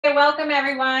Okay, welcome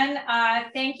everyone.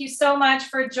 Thank you so much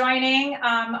for joining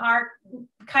our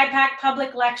KIPAC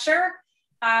public lecture.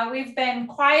 We've been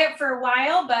quiet for a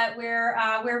while, but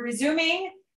we're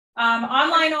resuming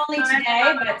online only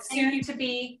today, but soon to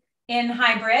be in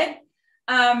hybrid.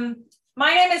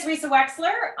 My name is Risa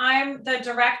Wexler. I'm the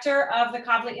director of the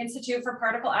Cobley Institute for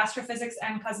Particle Astrophysics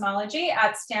and Cosmology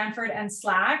at Stanford and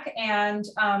SLAC, and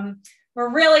we're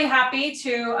really happy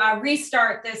to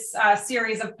restart this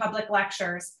series of public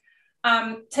lectures.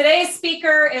 Today's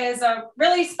speaker is a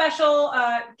really special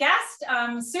guest,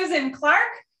 Susan Clark.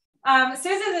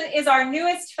 Susan is our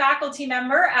newest faculty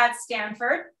member at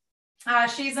Stanford.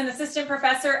 She's an assistant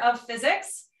professor of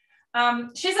physics.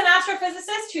 She's an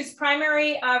astrophysicist whose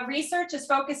primary research is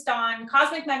focused on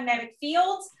cosmic magnetic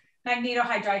fields,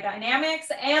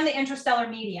 magnetohydrodynamics, and the interstellar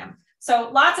medium.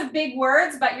 So lots of big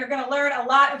words, but you're going to learn a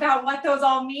lot about what those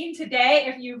all mean today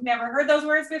if you've never heard those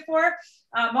words before.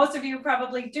 Most of you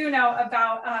probably do know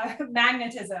about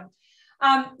magnetism.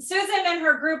 Susan and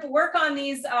her group work on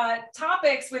these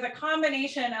topics with a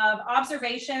combination of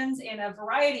observations in a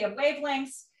variety of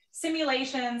wavelengths,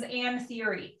 simulations, and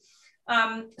theory.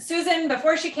 Susan,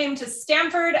 before she came to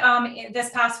Stanford this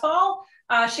past fall,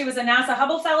 she was a NASA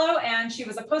Hubble Fellow, and she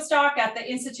was a postdoc at the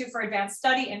Institute for Advanced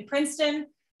Study in Princeton.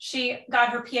 She got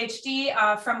her PhD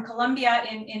from Columbia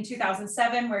in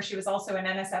 2007, where she was also an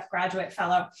NSF graduate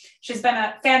fellow. She's been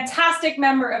a fantastic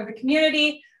member of the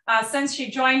community since she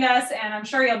joined us, and I'm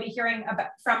sure you'll be hearing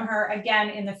from her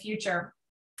again in the future.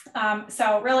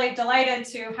 So really delighted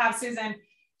to have Susan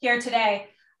here today.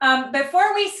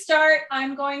 Before we start,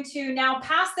 I'm going to now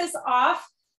pass this off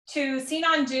to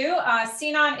Sinan Du.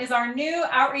 Sinan is our new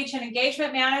Outreach and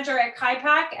Engagement Manager at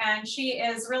KIPAC, and she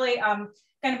is really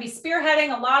going to be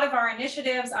spearheading a lot of our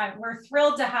initiatives. We're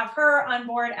thrilled to have her on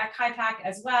board at KIPAC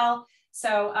as well.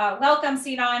 So welcome,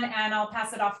 Sinan, and I'll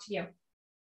pass it off to you.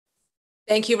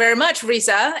 Thank you very much,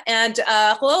 Risa. And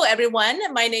hello, everyone.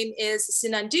 My name is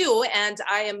Sinan Du, and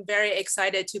I am very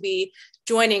excited to be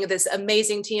joining this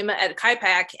amazing team at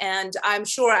KIPAC. And I'm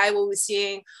sure I will be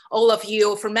seeing all of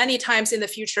you for many times in the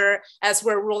future as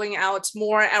we're rolling out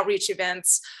more outreach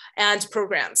events and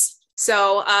programs.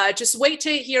 So just wait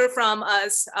to hear from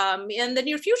us in the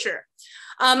near future.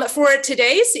 For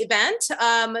today's event,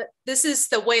 this is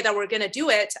the way that we're going to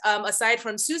do it. Aside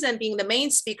from Susan being the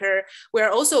main speaker, we're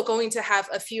also going to have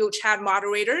a few chat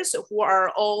moderators who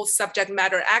are all subject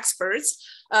matter experts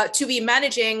to be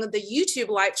managing the YouTube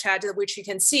live chat, which you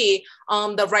can see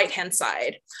on the right-hand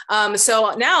side.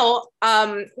 So now,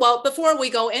 well, before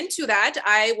we go into that,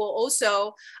 I will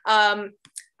also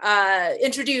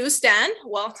introduce Dan,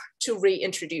 well, to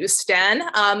reintroduce Dan.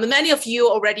 Many of you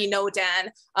already know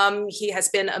Dan. He has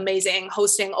been amazing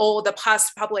hosting all the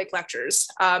past public lectures.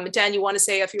 Dan, you want to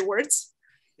say a few words?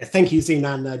 Thank you,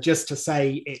 Sinan. Just to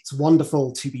say, it's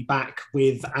wonderful to be back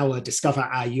with our Discover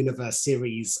Our Universe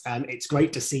series. It's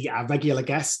great to see our regular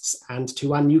guests, and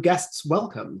to our new guests,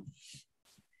 welcome.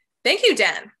 Thank you,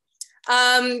 Dan.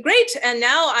 Great, and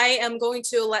now I am going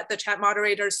to let the chat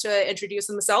moderators to introduce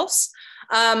themselves.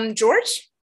 George?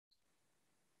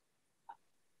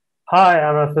 Hi,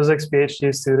 I'm a physics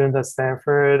PhD student at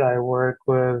Stanford. I work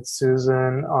with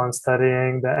Susan on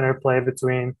studying the interplay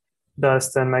between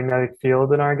dust and magnetic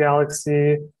field in our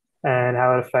galaxy and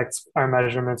how it affects our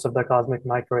measurements of the cosmic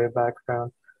microwave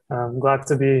background. I'm glad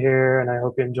to be here, and I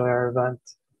hope you enjoy our event.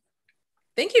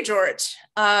 Thank you, George.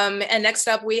 And next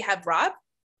up, we have Rob.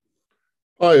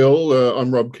 Hi all,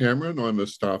 I'm Rob Cameron. I'm a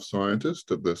staff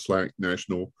scientist at the SLAC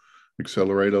National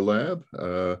Accelerator Lab.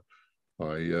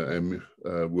 I am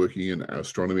working in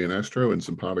astronomy and astro and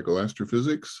some particle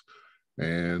astrophysics,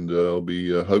 and I'll be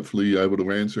hopefully able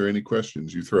to answer any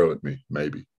questions you throw at me,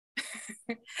 maybe.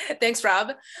 Thanks,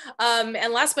 Rob.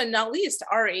 And last but not least,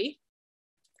 Ari.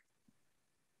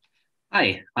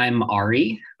 Hi, I'm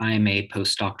Ari. I'm a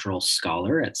postdoctoral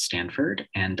scholar at Stanford,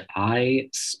 and I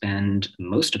spend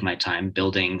most of my time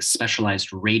building specialized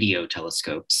radio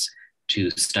telescopes to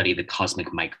study the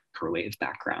cosmic microwave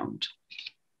background.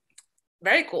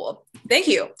 Very cool. Thank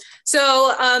you.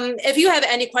 So if you have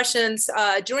any questions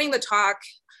during the talk,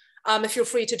 feel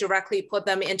free to directly put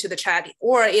them into the chat,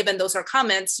 or even those are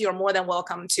comments, you're more than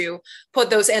welcome to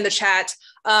put those in the chat.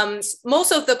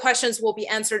 Most of the questions will be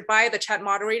answered by the chat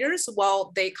moderators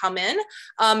while they come in.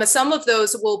 Some of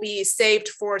those will be saved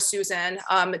for Susan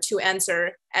to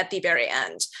answer at the very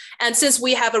end. And since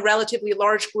we have a relatively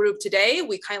large group today,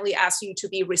 we kindly ask you to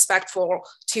be respectful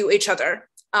to each other.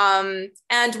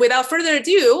 And without further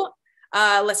ado,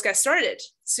 let's get started.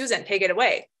 Susan, take it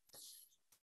away.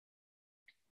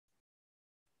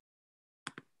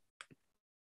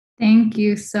 Thank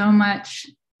you so much,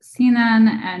 Sinan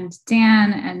and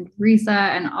Dan and Risa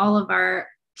and all of our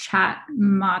chat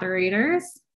moderators.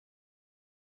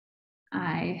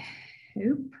 I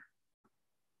hope,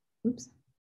 oops,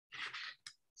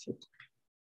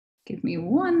 give me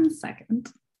 1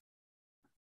 second.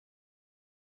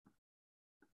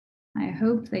 I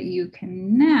hope that you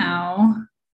can now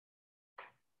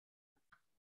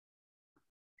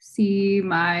see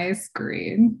my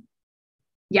screen.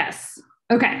 Yes,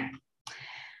 okay.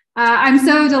 I'm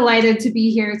so delighted to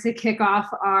be here to kick off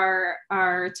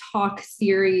our talk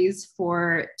series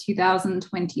for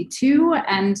 2022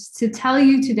 and to tell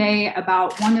you today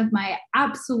about one of my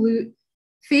absolute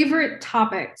favorite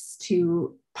topics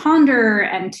to ponder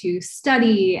and to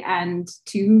study and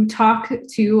to talk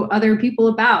to other people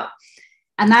about.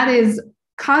 And that is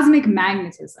cosmic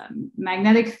magnetism,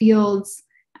 magnetic fields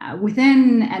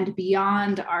within and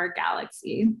beyond our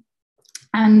galaxy.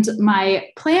 And my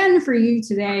plan for you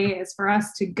today is for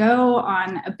us to go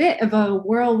on a bit of a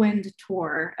whirlwind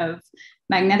tour of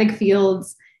magnetic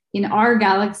fields in our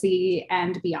galaxy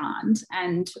and beyond.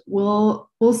 And we'll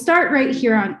start right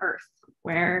here on Earth,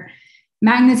 where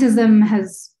magnetism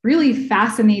has really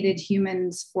fascinated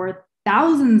humans for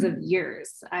thousands of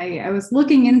years. I was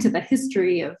looking into the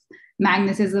history of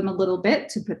magnetism a little bit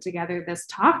to put together this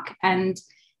talk, and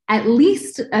at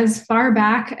least as far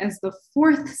back as the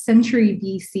 4th century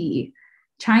BC,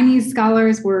 Chinese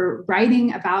scholars were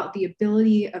writing about the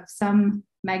ability of some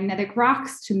magnetic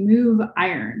rocks to move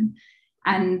iron.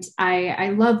 And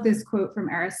I love this quote from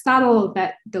Aristotle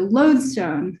that the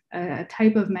lodestone, a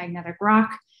type of magnetic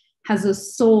rock, has a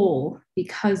soul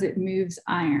because it moves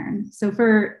iron. So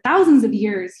for thousands of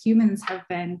years, humans have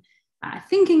been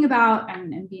thinking about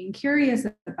and being curious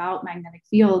about magnetic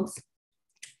fields.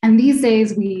 And these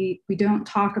days, we don't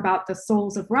talk about the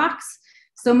souls of rocks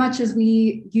so much as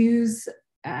we use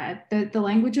the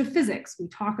language of physics. We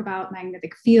talk about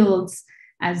magnetic fields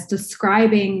as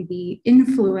describing the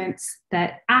influence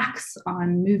that acts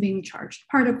on moving charged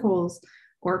particles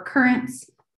or currents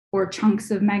or chunks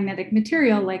of magnetic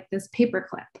material like this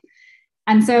paperclip.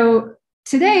 And so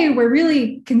today we're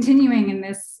really continuing in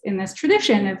this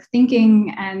tradition of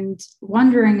thinking and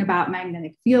wondering about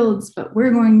magnetic fields, but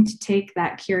we're going to take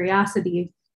that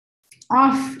curiosity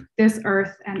off this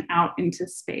Earth and out into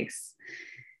space.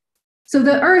 So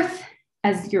the Earth,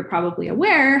 as you're probably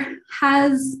aware,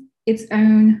 has its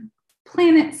own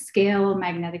planet scale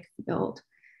magnetic field.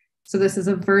 So this is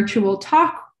a virtual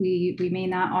talk. We may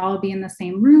not all be in the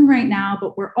same room right now,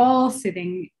 but we're all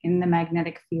sitting in the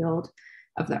magnetic field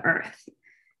of the Earth.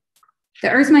 The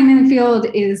Earth's magnetic field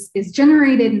is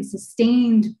generated and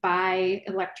sustained by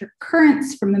electric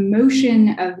currents from the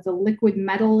motion of the liquid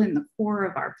metal in the core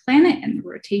of our planet and the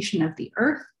rotation of the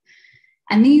Earth.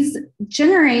 And these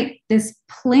generate this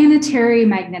planetary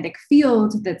magnetic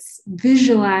field that's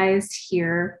visualized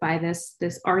here by this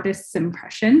artist's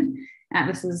impression.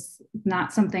 This is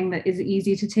not something that is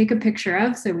easy to take a picture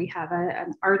of, so we have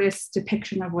an artist's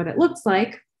depiction of what it looks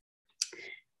like.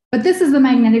 But this is the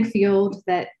magnetic field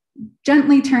that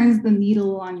gently turns the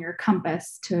needle on your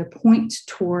compass to point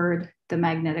toward the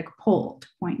magnetic pole, to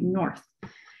point north.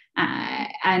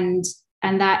 And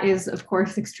that is, of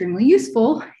course, extremely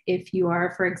useful if you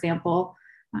are, for example,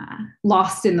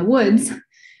 lost in the woods.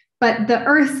 But the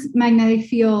Earth's magnetic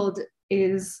field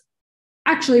is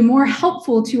actually more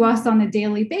helpful to us on a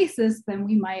daily basis than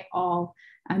we might all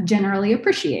generally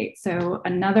appreciate. So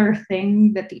another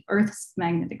thing that the Earth's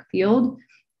magnetic field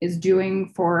is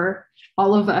doing for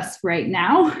all of us right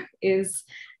now is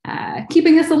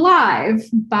keeping us alive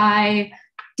by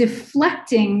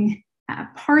deflecting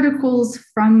particles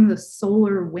from the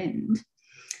solar wind.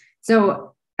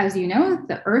 So as you know,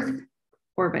 the Earth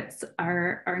orbits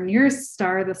our nearest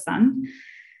star, the sun.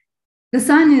 The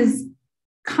sun is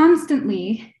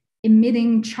constantly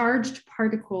emitting charged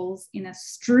particles in a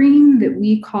stream that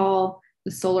we call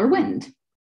the solar wind.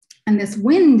 And this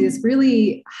wind is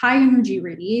really high energy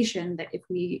radiation that if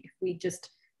we just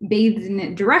bathed in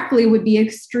it directly would be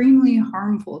extremely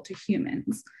harmful to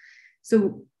humans.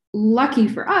 So lucky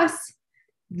for us,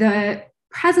 the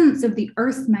presence of the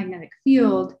Earth's magnetic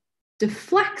field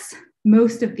deflects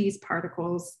most of these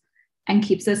particles and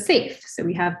keeps us safe. So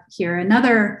we have here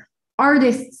another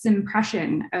artist's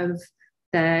impression of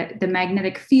the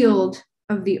magnetic field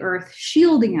of the Earth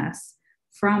shielding us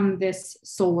from this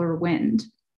solar wind.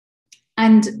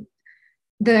 And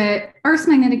the Earth's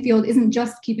magnetic field isn't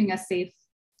just keeping us safe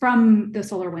from the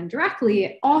solar wind directly,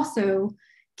 it also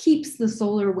keeps the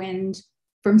solar wind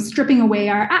from stripping away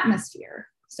our atmosphere.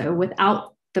 So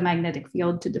without the magnetic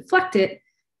field to deflect it,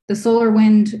 the solar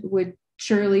wind would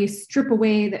surely strip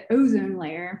away the ozone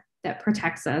layer that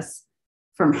protects us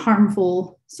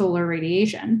harmful solar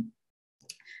radiation.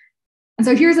 And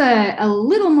so here's a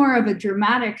little more of a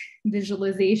dramatic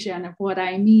visualization of what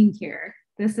I mean here.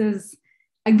 This is,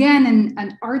 again,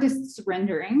 an artist's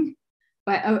rendering,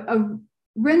 but a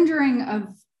rendering of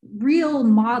real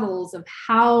models of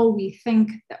how we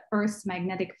think the Earth's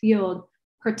magnetic field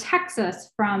protects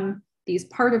us from these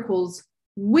particles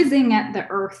whizzing at the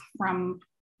Earth from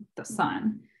the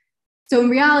sun. So in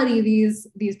reality,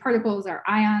 these particles are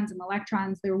ions and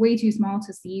electrons. They're way too small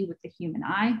to see with the human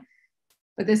eye.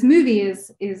 But this movie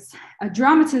is a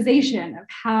dramatization of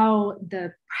how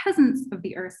the presence of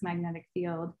the Earth's magnetic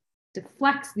field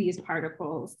deflects these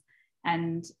particles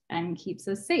and keeps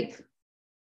us safe.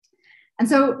 And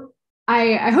so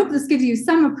I hope this gives you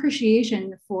some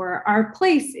appreciation for our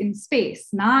place in space,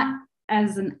 not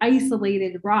as an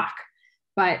isolated rock,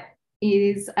 but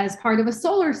is as part of a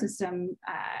solar system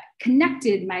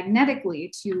connected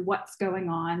magnetically to what's going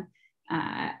on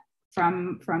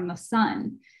from the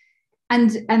sun.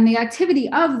 And the activity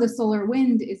of the solar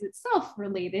wind is itself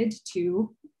related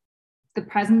to the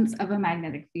presence of a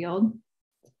magnetic field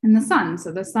in the sun.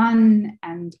 So the sun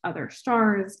and other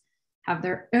stars have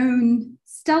their own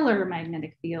stellar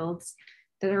magnetic fields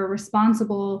that are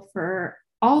responsible for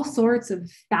all sorts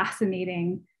of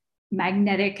fascinating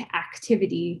magnetic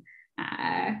activity,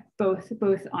 both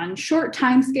on short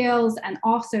timescales and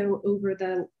also over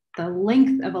the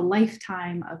length of a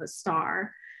lifetime of a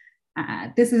star.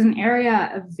 This is an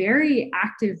area of very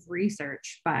active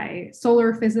research by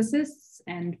solar physicists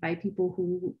and by people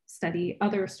who study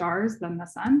other stars than the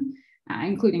sun,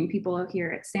 including people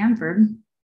here at Stanford.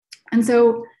 And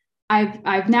so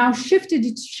I've now shifted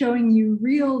to showing you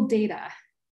real data.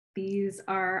 These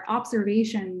are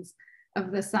observations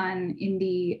of the sun in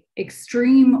the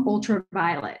extreme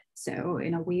ultraviolet, so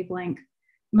in a wavelength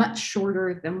much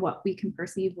shorter than what we can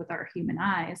perceive with our human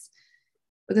eyes.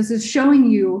 But this is showing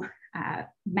you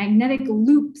magnetic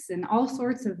loops and all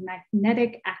sorts of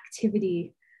magnetic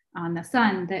activity on the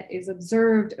sun that is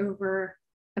observed over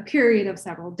a period of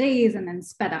several days and then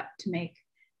sped up to make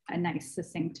a nice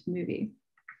succinct movie.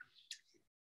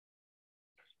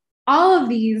 All of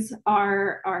these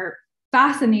are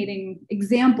fascinating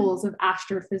examples of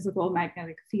astrophysical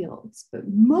magnetic fields, but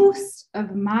most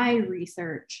of my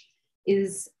research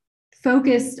is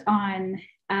focused on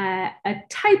a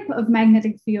type of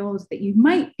magnetic field that you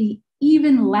might be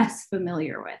even less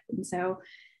familiar with. And so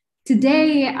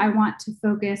today I want to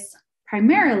focus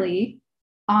primarily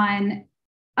on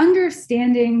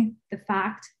understanding the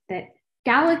fact that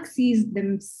galaxies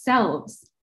themselves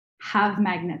have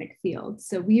magnetic fields.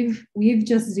 So we've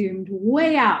just zoomed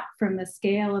way out from the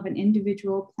scale of an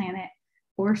individual planet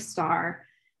or star,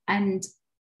 and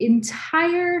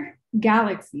entire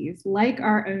galaxies, like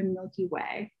our own Milky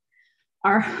Way,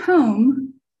 are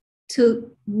home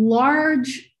to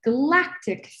large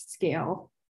galactic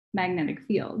scale magnetic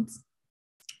fields.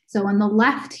 So on the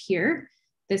left here,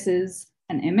 this is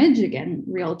an image, again,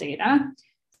 real data,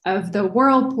 of the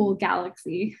Whirlpool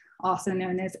galaxy, also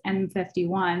known as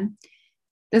M51.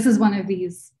 This is one of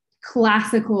these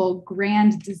classical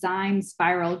grand design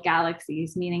spiral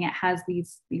galaxies, meaning it has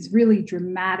these really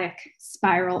dramatic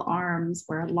spiral arms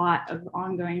where a lot of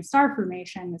ongoing star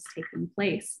formation is taking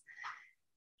place.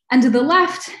 And to the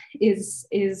left is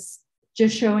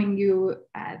just showing you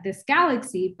this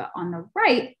galaxy, but on the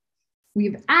right,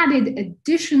 we've added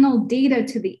additional data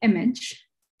to the image,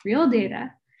 real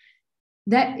data,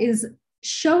 that is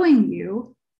showing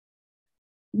you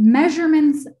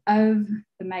measurements of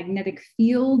the magnetic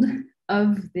field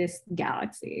of this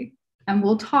galaxy. And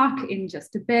we'll talk in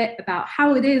just a bit about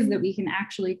how it is that we can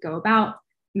actually go about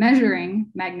measuring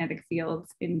magnetic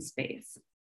fields in space.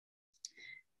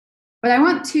 But I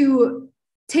want to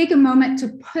take a moment to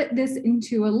put this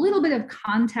into a little bit of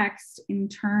context in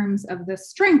terms of the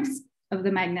strengths of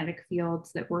the magnetic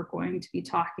fields that we're going to be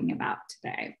talking about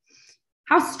today.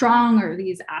 How strong are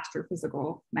these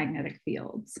astrophysical magnetic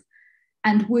fields?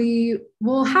 And we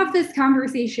will have this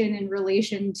conversation in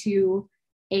relation to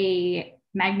a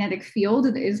magnetic field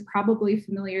that is probably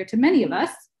familiar to many of us.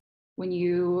 When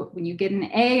you get an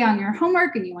A on your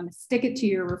homework and you want to stick it to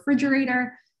your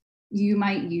refrigerator, you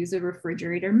might use a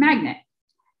refrigerator magnet.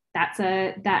 That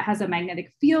has a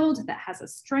magnetic field, that has a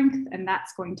strength, and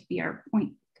that's going to be our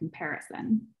point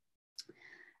comparison.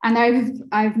 And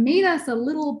I've made us a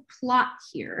little plot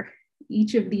here.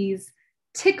 Each of these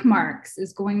tick marks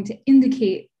is going to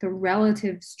indicate the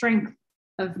relative strength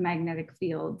of magnetic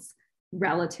fields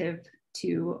relative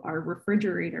to our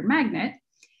refrigerator magnet.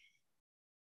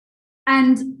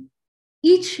 And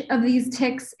each of these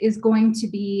ticks is going to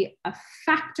be a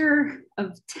factor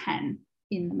of 10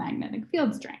 in the magnetic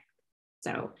field strength.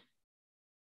 So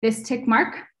this tick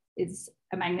mark is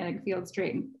a magnetic field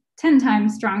strength 10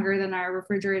 times stronger than our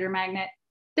refrigerator magnet.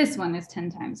 This one is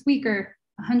 10 times weaker,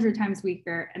 100 times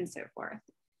weaker, and so forth.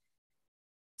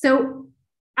 So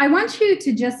I want you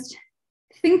to just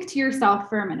think to yourself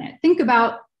for a minute. Think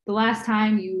about the last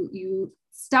time you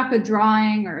stuck a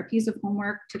drawing or a piece of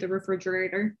homework to the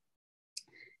refrigerator.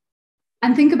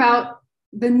 And think about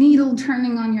the needle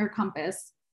turning on your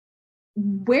compass.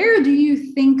 Where do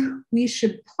you think we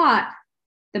should plot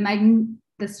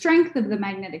the strength of the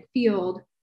magnetic field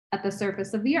at the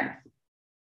surface of the Earth?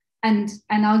 And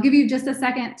I'll give you just a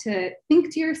second to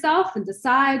think to yourself and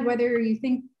decide whether you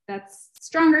think that's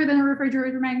stronger than a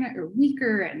refrigerator magnet or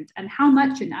weaker, and how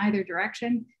much in either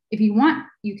direction. If you want,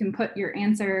 you can put your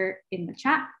answer in the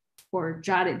chat or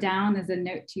jot it down as a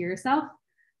note to yourself,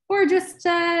 or just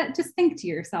think to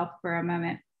yourself for a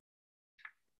moment.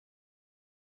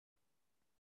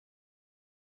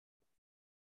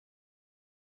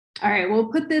 All right,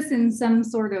 we'll put this in some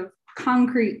sort of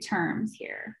concrete terms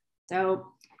here. So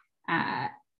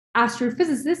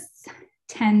astrophysicists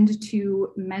tend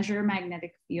to measure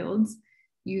magnetic fields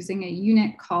using a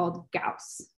unit called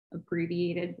Gauss,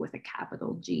 abbreviated with a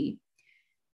capital G.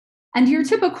 And your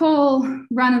typical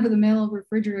run-of-the-mill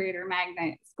refrigerator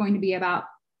magnet is going to be about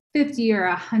 50 or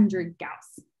 100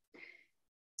 Gauss.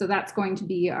 So that's going to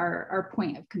be our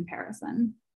point of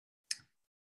comparison.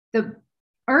 The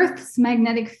Earth's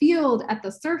magnetic field at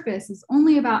the surface is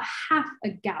only about half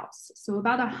a Gauss, so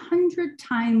about 100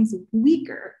 times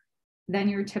weaker than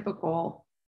your typical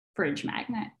fridge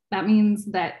magnet. That means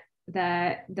that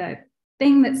the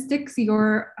thing that sticks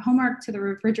your homework to the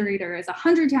refrigerator is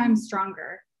 100 times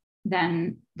stronger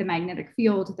than the magnetic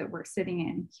field that we're sitting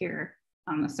in here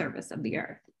on the surface of the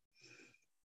Earth.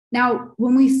 Now,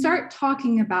 when we start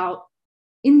talking about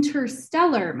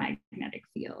interstellar magnetic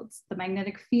fields, the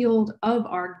magnetic field of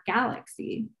our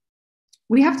galaxy,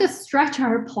 we have to stretch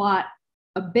our plot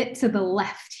a bit to the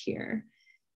left here,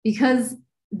 because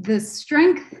the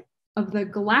strength of the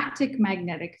galactic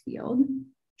magnetic field,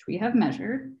 which we have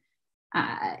measured,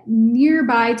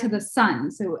 nearby to the sun,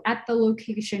 so at the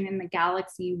location in the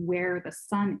galaxy where the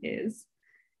sun is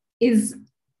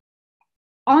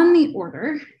on the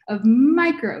order of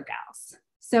microgauss.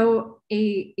 So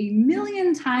a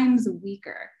million times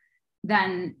weaker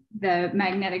than the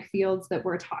magnetic fields that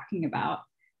we're talking about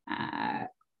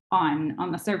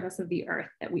on the surface of the Earth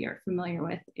that we are familiar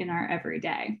with in our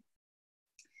everyday.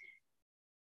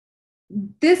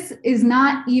 This is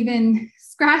not even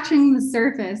scratching the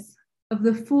surface of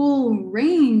the full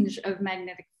range of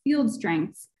magnetic field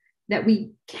strengths that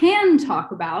we can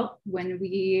talk about when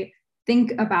we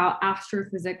think about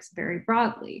astrophysics very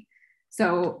broadly.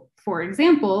 So for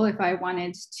example, if I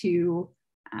wanted to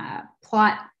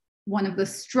plot one of the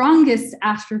strongest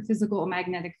astrophysical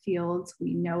magnetic fields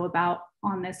we know about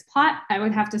on this plot, I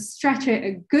would have to stretch it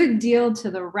a good deal to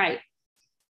the right.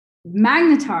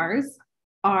 Magnetars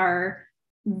are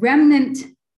remnant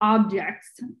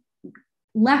objects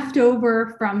left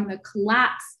over from the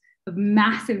collapse of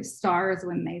massive stars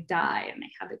when they die, and they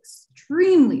have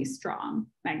extremely strong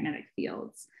magnetic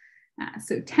fields.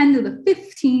 So 10 to the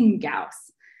 15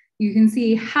 Gauss. You can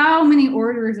see how many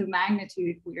orders of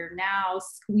magnitude we are now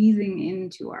squeezing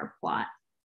into our plot.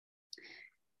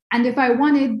 And if I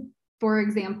wanted, for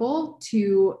example,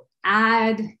 to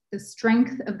add the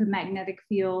strength of the magnetic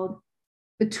field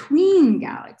between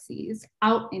galaxies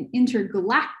out in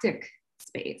intergalactic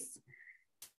space,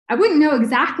 I wouldn't know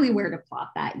exactly where to plot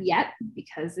that yet,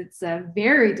 because it's a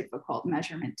very difficult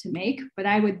measurement to make, but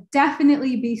I would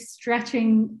definitely be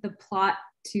stretching the plot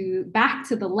back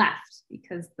to the left,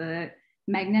 because the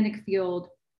magnetic field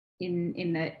in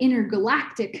the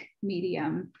intergalactic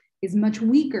medium is much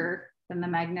weaker than the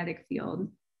magnetic field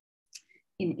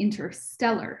in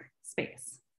interstellar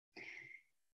space.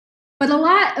 But a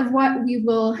lot of what we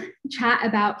will chat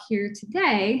about here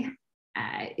today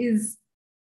is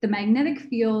the magnetic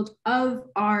field of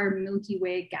our Milky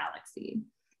Way galaxy.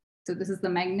 So this is the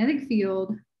magnetic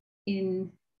field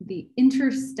in the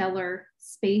interstellar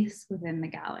space within the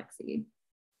galaxy.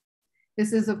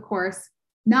 This is, of course,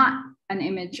 not an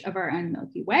image of our own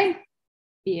Milky Way.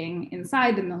 Being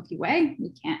inside the Milky Way, we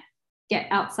can't get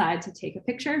outside to take a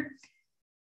picture.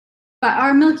 But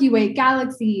our Milky Way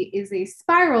galaxy is a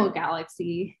spiral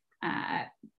galaxy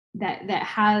that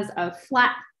has a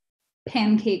flat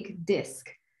pancake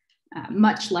disk,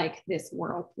 much like this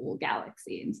whirlpool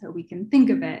galaxy. And so we can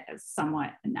think of it as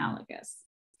somewhat analogous.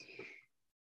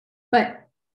 But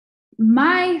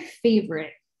my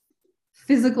favorite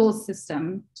physical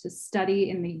system to study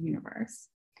in the universe,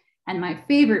 and my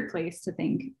favorite place to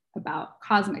think about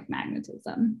cosmic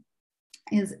magnetism,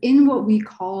 is in what we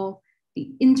call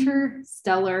the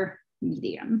interstellar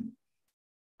medium.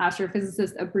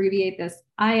 Astrophysicists abbreviate this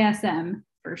ISM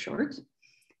for short.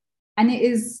 And it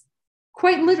is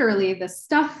quite literally the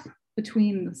stuff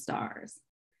between the stars.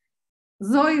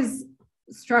 This always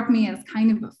struck me as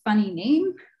kind of a funny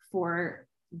name for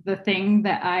the thing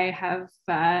that I have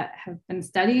been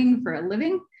studying for a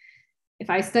living. If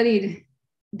I studied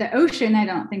the ocean, I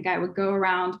don't think I would go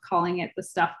around calling it the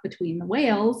stuff between the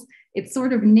whales. It's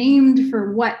sort of named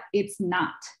for what it's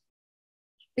not.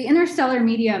 The interstellar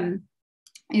medium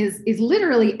is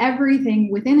literally everything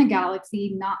within a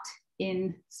galaxy, not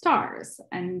in stars.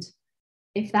 And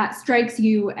if that strikes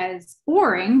you as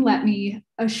boring, let me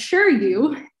assure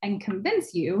you and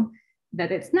convince you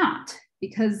that it's not,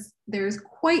 because there's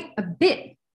quite a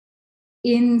bit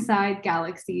inside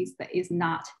galaxies that is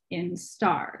not in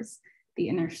stars. The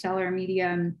interstellar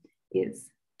medium is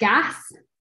gas,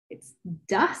 it's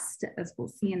dust, as we'll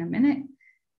see in a minute,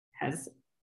 has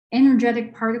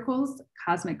energetic particles,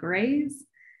 cosmic rays,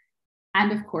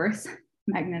 and of course,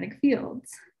 magnetic fields.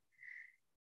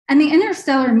 And the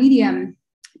interstellar medium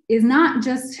is not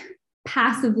just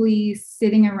passively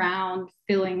sitting around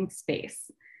filling space.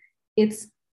 It's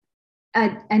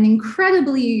an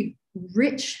incredibly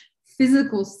rich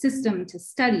physical system to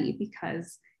study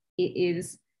because it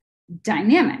is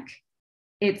dynamic.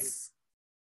 It's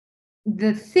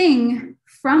the thing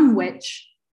from which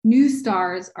new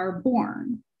stars are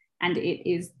born, and it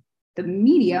is the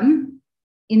medium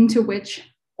into which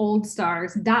old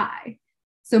stars die.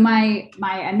 So my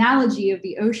analogy of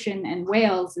the ocean and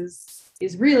whales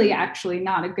is really actually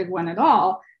not a good one at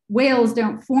all. Whales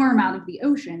don't form out of the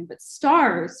ocean, but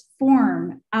stars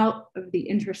form out of the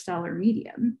interstellar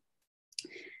medium.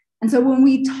 And so when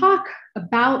we talk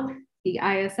about the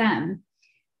ISM,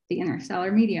 the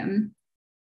interstellar medium,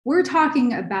 we're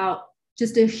talking about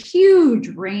just a huge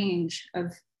range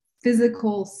of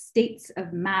physical states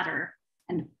of matter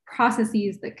and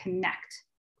processes that connect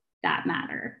that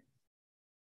matter.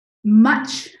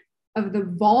 Much of the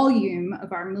volume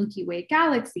of our Milky Way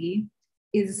galaxy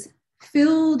is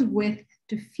filled with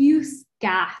diffuse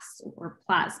gas or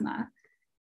plasma.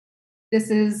 This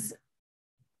is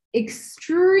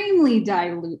extremely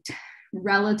dilute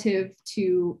relative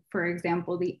to, for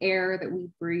example, the air that we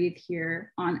breathe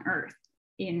here on Earth.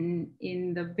 In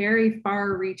the very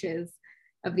far reaches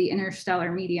of the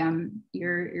interstellar medium,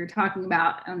 you're talking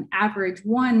about an average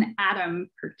 1 atom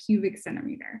per cubic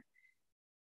centimeter.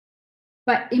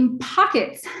 But in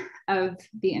pockets of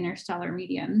the interstellar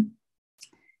medium,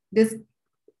 this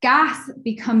gas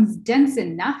becomes dense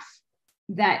enough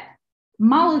that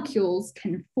molecules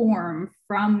can form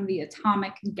from the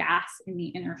atomic gas in the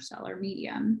interstellar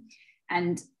medium.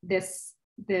 And this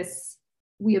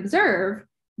we observe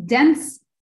dense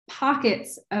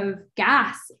pockets of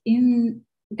gas in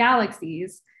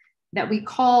galaxies that we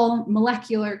call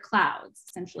molecular clouds,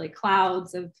 essentially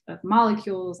clouds of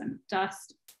molecules and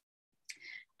dust.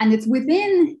 And it's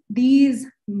within these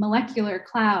molecular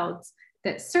clouds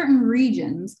that certain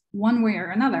regions, one way or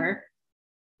another,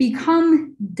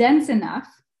 become dense enough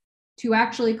to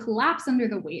actually collapse under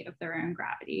the weight of their own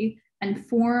gravity and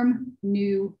form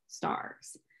new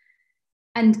stars.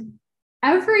 And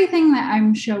everything that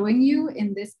I'm showing you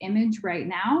in this image right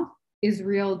now is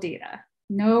real data,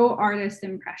 no artist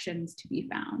impressions to be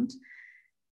found.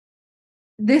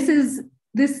 This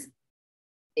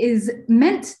is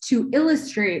meant to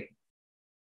illustrate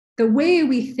the way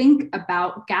we think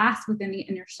about gas within the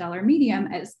interstellar medium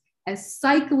as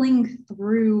cycling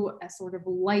through a sort of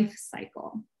life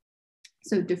cycle.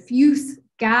 So diffuse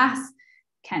gas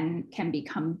can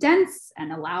become dense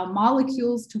and allow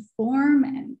molecules to form,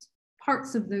 and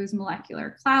parts of those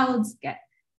molecular clouds get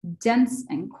dense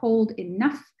and cold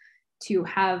enough to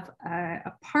have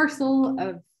a parcel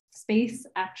of space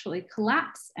actually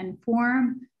collapse and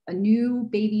form a new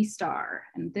baby star.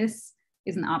 And this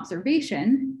is an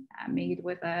observation made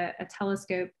with a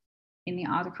telescope in the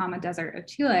Atacama Desert of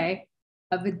Chile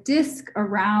of a disk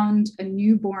around a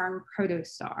newborn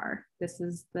protostar. This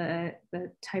is the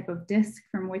type of disk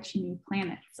from which new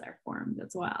planets are formed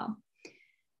as well.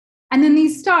 And then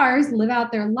these stars live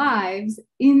out their lives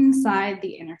inside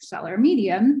the interstellar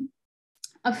medium,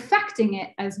 affecting it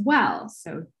as well.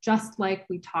 So just like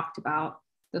we talked about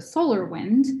the solar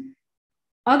wind,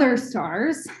 other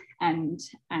stars and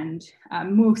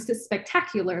most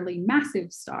spectacularly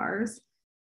massive stars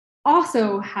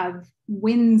also have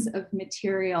winds of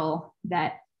material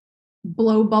that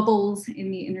blow bubbles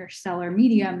in the interstellar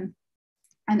medium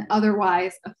and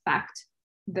otherwise affect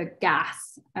the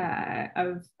gas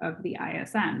of the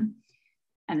ISM.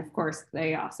 And of course,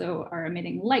 they also are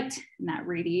emitting light, and that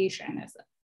radiation is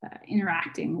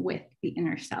interacting with the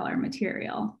interstellar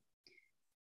material.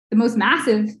 The most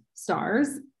massive stars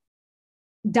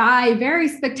die very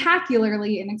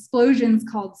spectacularly in explosions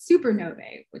called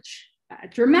supernovae, which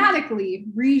dramatically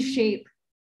reshape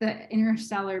the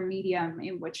interstellar medium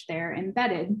in which they're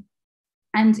embedded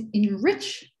and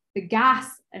enrich the gas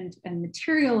and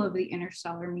material of the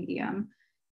interstellar medium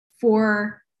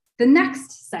for the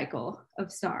next cycle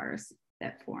of stars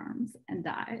that forms and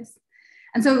dies.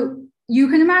 And so you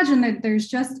can imagine that there's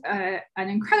just an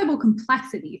incredible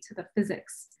complexity to the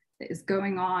physics that is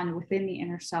going on within the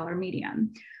interstellar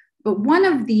medium. But one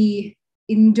of the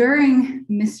enduring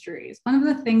mysteries, one of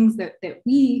the things that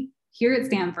we here at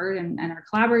Stanford and our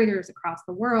collaborators across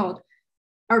the world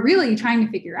are really trying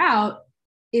to figure out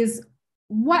is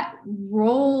what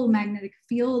role magnetic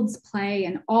fields play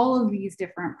in all of these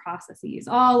different processes,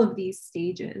 all of these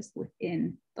stages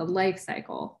within the life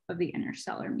cycle of the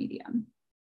interstellar medium.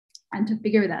 And to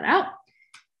figure that out,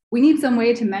 we need some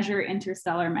way to measure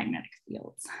interstellar magnetic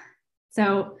fields.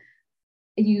 So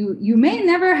you may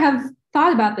never have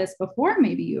thought about this before,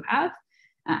 maybe you have,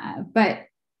 but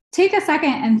take a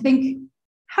second and think,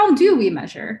 how do we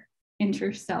measure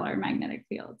interstellar magnetic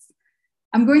fields?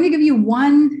 I'm going to give you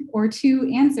one or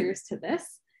two answers to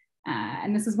this.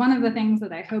 And this is one of the things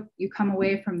that I hope you come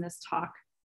away from this talk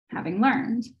having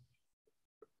learned.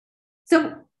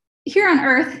 So here on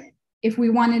Earth, if we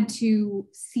wanted to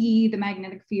see the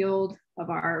magnetic field of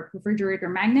our refrigerator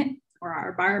magnet or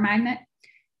our bar magnet,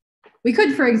 we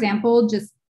could, for example,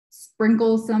 just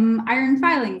sprinkle some iron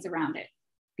filings around it.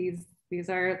 These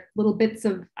are little bits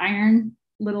of iron,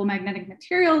 little magnetic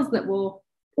materials that will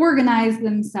organize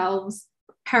themselves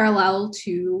parallel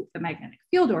to the magnetic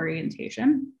field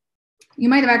orientation. You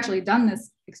might have actually done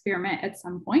this experiment at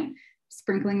some point,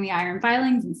 sprinkling the iron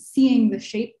filings and seeing the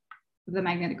shape of the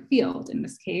magnetic field. In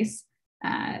this case,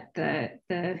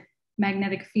 the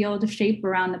magnetic field shape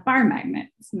around the bar magnet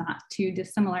is not too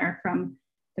dissimilar from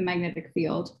the magnetic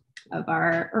field of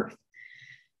our Earth.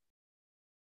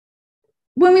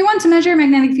 When we want to measure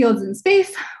magnetic fields in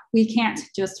space, we can't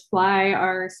just fly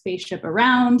our spaceship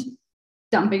around,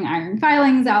 dumping iron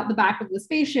filings out the back of the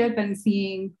spaceship and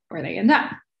seeing where they end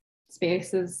up.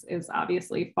 Space is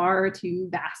obviously far too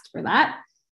vast for that.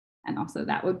 And also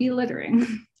that would be littering.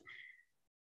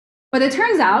 But it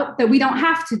turns out that we don't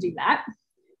have to do that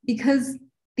because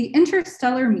the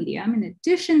interstellar medium, in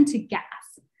addition to gas,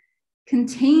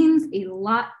 contains a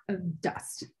lot of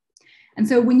dust. And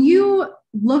so when you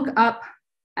look up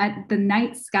at the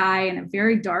night sky in a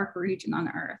very dark region on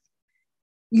Earth,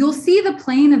 you'll see the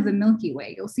plane of the Milky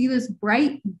Way. You'll see this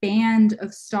bright band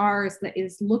of stars that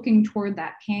is looking toward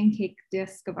that pancake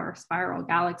disk of our spiral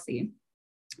galaxy.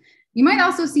 You might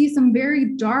also see some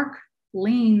very dark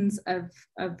lanes of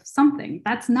something.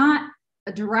 That's not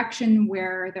a direction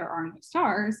where there are no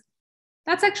stars.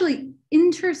 That's actually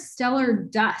interstellar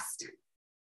dust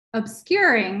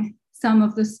obscuring some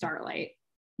of the starlight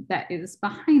that is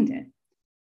behind it.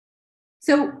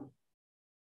 So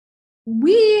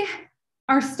we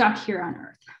are stuck here on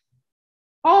Earth.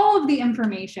 All of the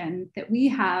information that we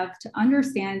have to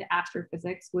understand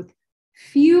astrophysics, with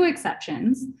few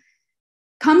exceptions,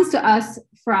 comes to us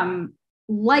from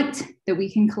light that we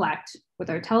can collect with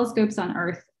our telescopes on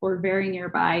Earth or very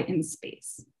nearby in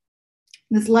space.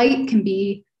 This light can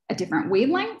be at different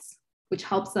wavelengths, which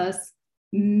helps us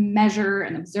measure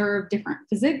and observe different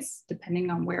physics depending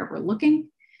on where we're looking.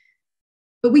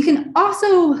 But we can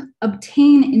also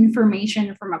obtain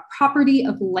information from a property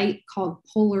of light called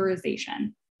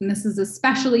polarization. And this is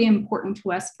especially important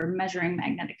to us for measuring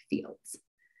magnetic fields.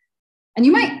 And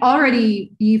you might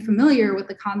already be familiar with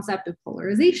the concept of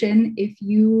polarization if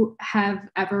you have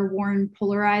ever worn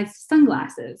polarized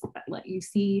sunglasses that let you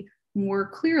see more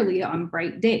clearly on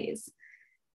bright days.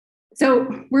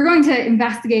 So we're going to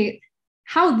investigate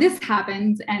how this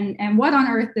happens and what on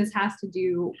earth this has to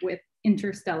do with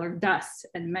interstellar dust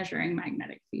and measuring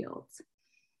magnetic fields.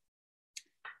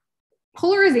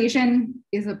 Polarization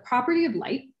is a property of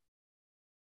light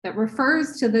that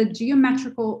refers to the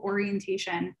geometrical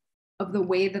orientation of the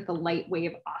way that the light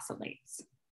wave oscillates.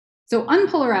 So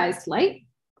unpolarized light,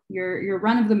 your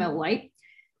run-of-the-mill light,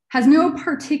 has no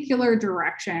particular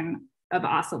direction of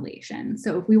oscillation.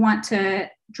 So if we want to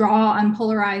draw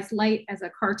unpolarized light as a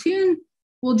cartoon,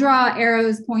 we'll draw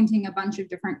arrows pointing a bunch of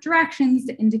different directions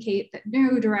to indicate that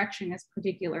no direction is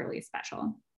particularly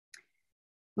special.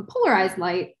 But polarized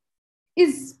light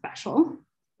is special.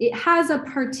 It has a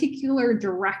particular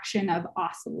direction of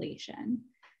oscillation.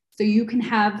 So you can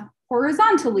have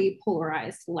horizontally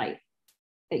polarized light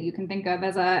that you can think of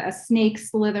as a snake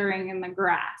slithering in the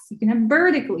grass. You can have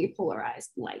vertically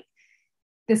polarized light.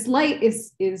 This light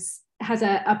has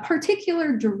a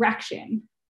particular direction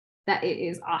that it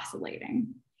is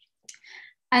oscillating.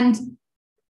 And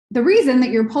the reason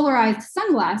that your polarized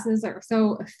sunglasses are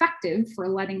so effective for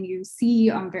letting you see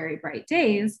on very bright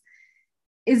days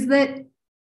is that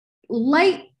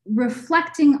light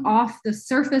reflecting off the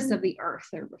surface of the earth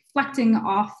or reflecting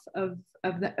off of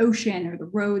the ocean or the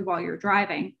road while you're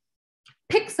driving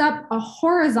picks up a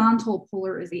horizontal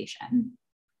polarization.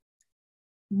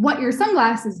 What your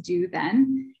sunglasses do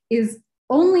then is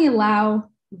only allow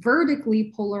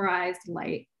vertically polarized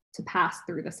light to pass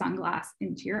through the sunglass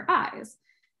into your eyes.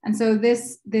 And so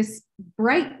this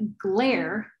bright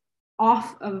glare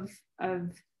off of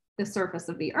the surface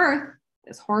of the earth,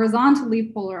 this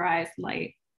horizontally polarized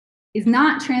light, is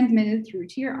not transmitted through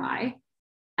to your eye,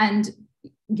 and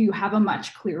you have a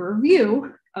much clearer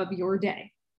view of your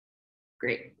day.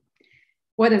 Great.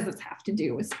 What does this have to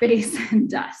do with space and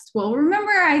dust? Well,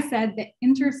 remember I said that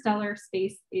interstellar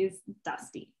space is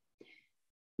dusty,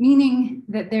 meaning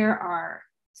that there are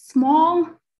small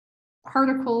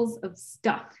particles of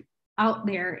stuff out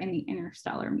there in the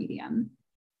interstellar medium.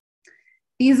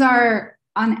 These are,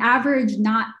 on average,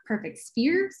 not perfect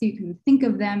spheres. You can think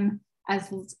of them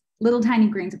as little tiny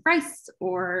grains of rice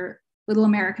or little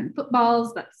American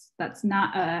footballs. That's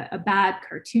not a bad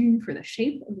cartoon for the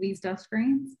shape of these dust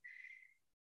grains.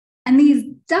 And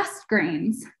these dust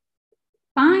grains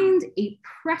find a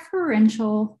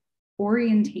preferential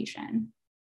orientation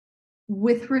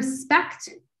with respect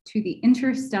to the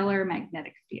interstellar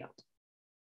magnetic field.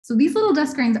 So these little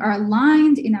dust grains are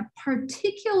aligned in a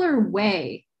particular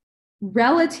way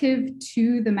relative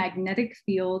to the magnetic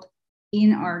field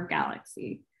in our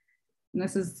galaxy. And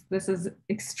this is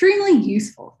extremely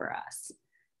useful for us.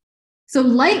 So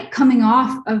light coming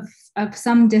off of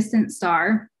some distant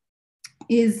star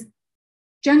is,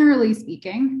 generally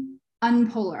speaking,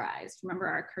 unpolarized. Remember,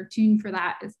 our cartoon for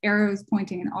that is arrows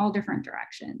pointing in all different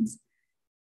directions.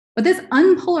 But this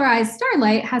unpolarized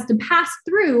starlight has to pass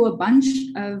through a bunch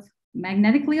of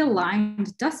magnetically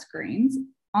aligned dust grains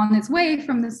on its way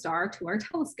from the star to our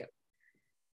telescope.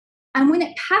 And when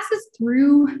it passes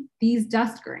through these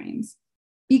dust grains,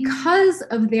 because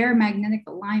of their magnetic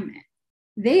alignment,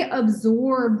 they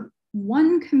absorb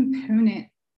one component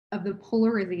of the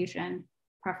polarization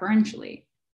preferentially,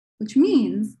 which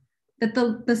means that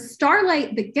the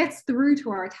starlight that gets through to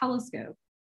our telescope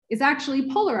is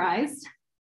actually polarized,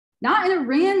 not in a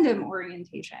random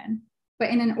orientation, but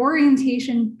in an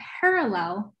orientation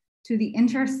parallel to the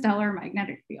interstellar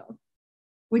magnetic field,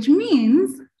 which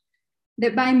means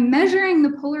that by measuring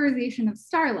the polarization of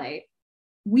starlight,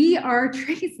 we are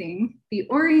tracing the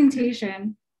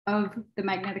orientation of the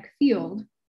magnetic field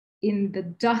in the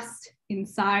dust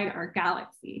inside our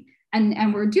galaxy.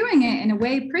 And we're doing it in a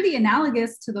way pretty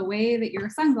analogous to the way that your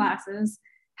sunglasses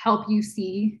help you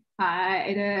see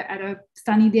at a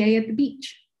sunny day at the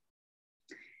beach.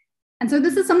 And so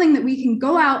this is something that we can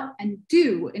go out and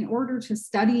do in order to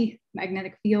study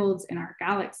magnetic fields in our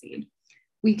galaxy.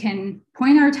 We can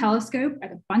point our telescope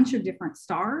at a bunch of different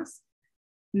stars,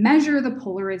 measure the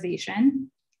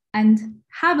polarization, and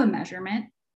have a measurement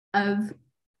of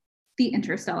the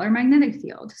interstellar magnetic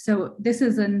field. So this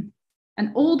is an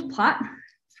old plot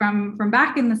from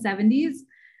back in the 70s,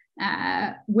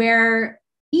 where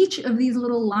each of these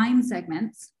little line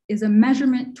segments is a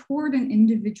measurement toward an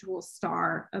individual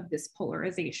star of this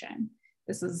polarization.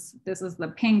 This is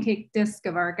the pancake disk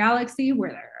of our galaxy,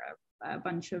 where there are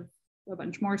a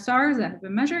bunch more stars that have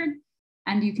been measured,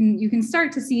 and you can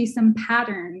start to see some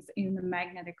patterns in the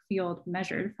magnetic field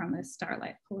measured from this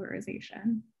starlight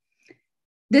polarization.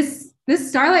 This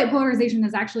starlight polarization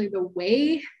is actually the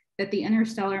way that the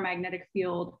interstellar magnetic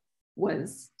field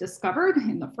was discovered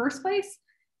in the first place.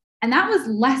 And that was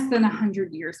less than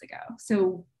 100 years ago.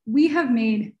 So we have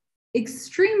made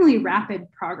extremely rapid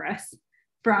progress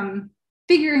from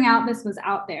figuring out this was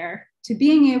out there to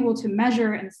being able to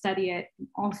measure and study it in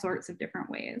all sorts of different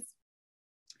ways.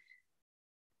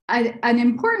 An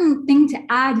important thing to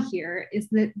add here is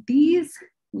that these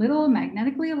little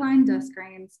magnetically aligned dust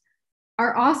grains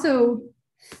are also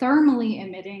thermally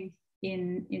emitting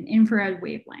in infrared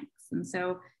wavelengths. And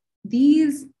so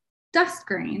these dust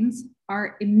grains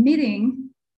are emitting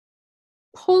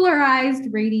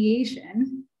polarized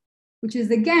radiation, which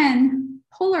is again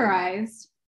polarized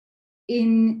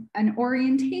in an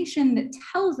orientation that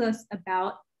tells us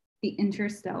about the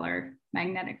interstellar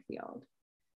magnetic field,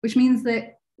 which means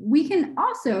that we can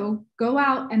also go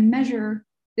out and measure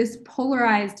this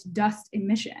polarized dust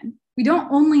emission. We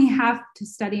don't only have to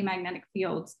study magnetic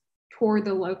fields toward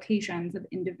the locations of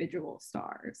individual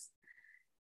stars.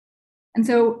 And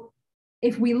so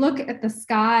if we look at the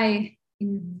sky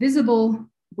in visible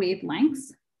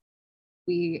wavelengths,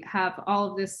 we have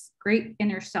all of this great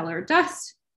interstellar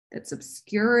dust that's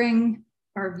obscuring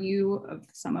our view of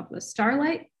some of the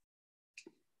starlight.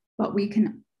 But we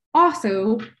can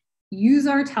also use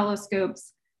our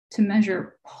telescopes to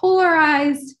measure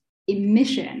polarized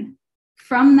emission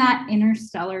from that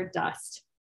interstellar dust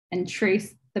and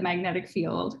trace the magnetic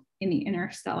field in the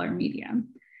interstellar medium.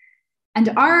 And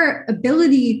our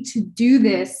ability to do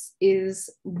this is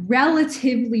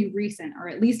relatively recent, or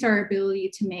at least our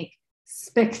ability to make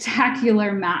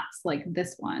spectacular maps like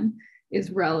this one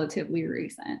is relatively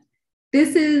recent.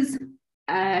 This is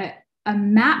a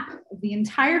map of the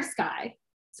entire sky,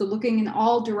 so looking in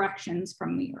all directions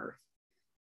from the Earth,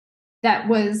 that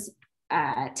was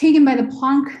taken by the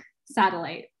Planck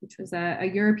satellite, which was a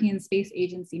European Space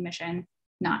Agency mission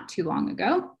not too long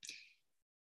ago.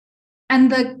 And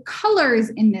the colors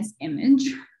in this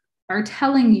image are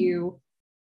telling you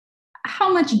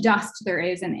how much dust there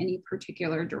is in any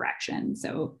particular direction.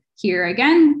 So here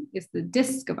again is the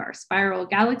disk of our spiral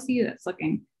galaxy that's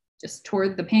looking just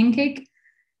toward the pancake.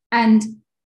 And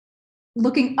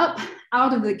looking up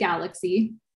out of the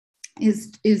galaxy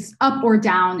is up or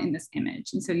down in this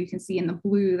image. And so you can see in the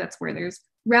blue, that's where there's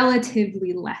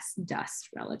relatively less dust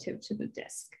relative to the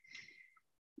disk.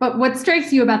 But what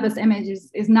strikes you about this image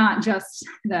is not just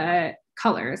the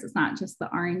colors, it's not just the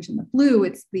orange and the blue,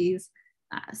 it's these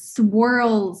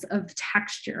swirls of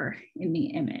texture in the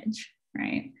image,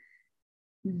 right?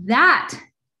 That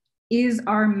is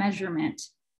our measurement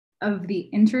of the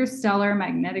interstellar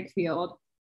magnetic field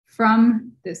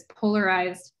from this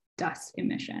polarized dust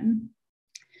emission.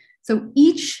 So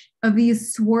each of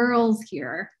these swirls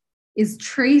here is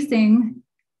tracing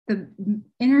the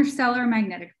interstellar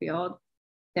magnetic field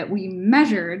that we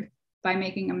measured by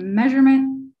making a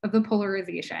measurement of the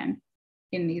polarization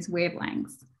in these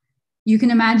wavelengths. You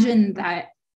can imagine that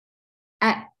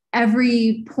at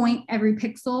every point, every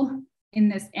pixel in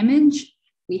this image,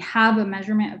 we have a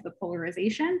measurement of the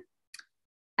polarization.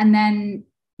 And then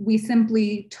we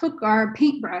simply took our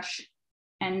paintbrush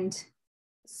and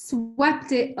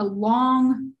swept it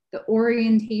along the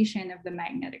orientation of the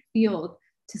magnetic field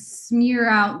to smear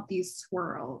out these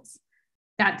swirls.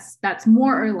 That's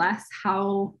more or less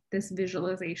how this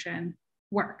visualization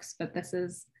works, but this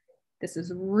is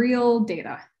real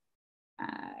data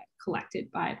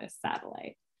collected by this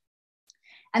satellite.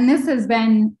 And this has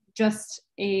been just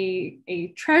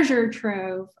a treasure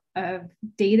trove of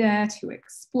data to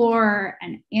explore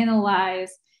and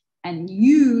analyze and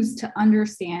use to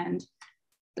understand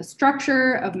the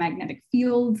structure of magnetic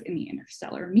fields in the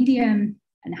interstellar medium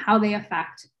and how they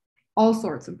affect all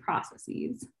sorts of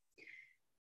processes.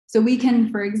 So we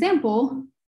can, for example,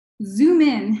 zoom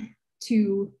in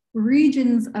to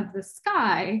regions of the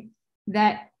sky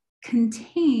that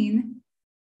contain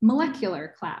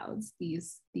molecular clouds,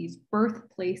 these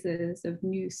birthplaces of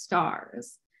new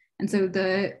stars. And so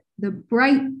the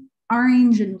bright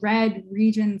orange and red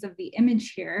regions of the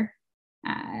image here,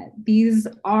 these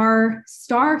are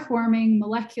star-forming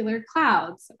molecular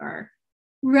clouds that are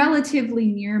relatively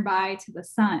nearby to the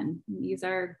sun. These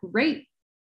are great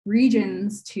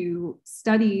regions to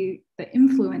study the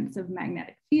influence of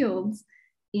magnetic fields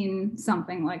in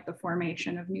something like the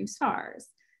formation of new stars.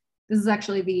 This is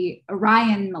actually the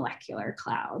Orion molecular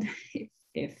cloud,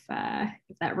 if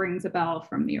that rings a bell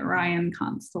from the Orion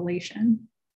constellation.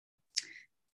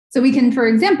 So we can, for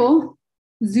example,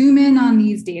 zoom in on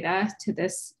these data to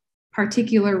this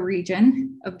particular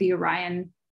region of the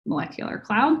Orion molecular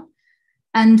cloud,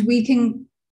 and we can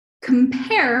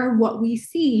compare what we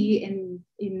see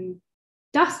in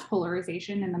dust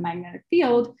polarization in the magnetic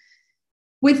field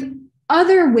with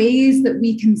other ways that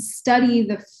we can study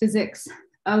the physics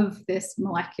of this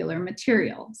molecular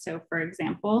material. So for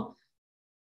example,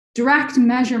 direct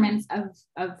measurements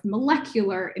of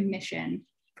molecular emission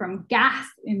from gas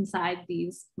inside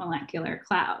these molecular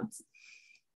clouds.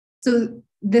 So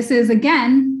this is,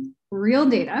 again, real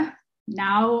data,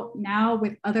 now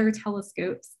with other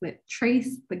telescopes that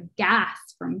trace the gas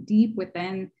from deep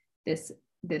within this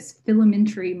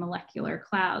filamentary molecular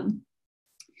cloud.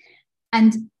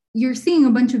 And you're seeing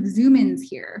a bunch of zoom-ins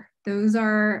here. Those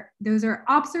are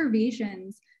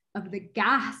observations of the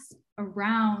gas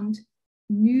around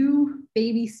new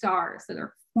baby stars that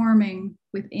are forming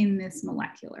within this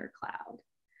molecular cloud.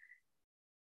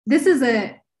 This is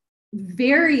a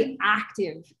very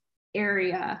active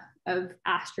area of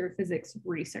astrophysics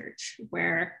research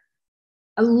where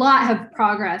a lot of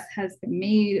progress has been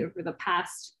made over the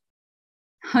past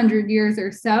 100 years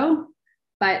or so,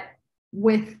 but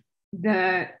with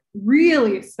the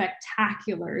really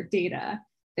spectacular data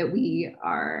that we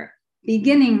are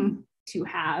beginning to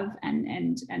have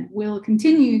and will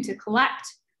continue to collect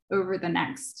over the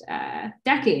next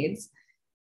decades,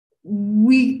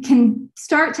 we can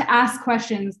start to ask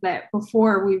questions that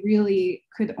before we really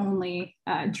could only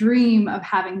dream of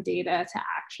having data to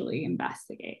actually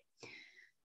investigate.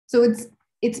 So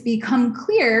it's become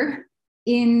clear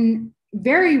in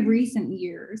very recent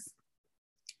years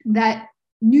that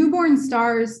newborn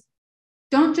stars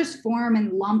don't just form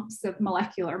in lumps of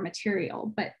molecular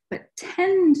material, but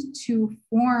tend to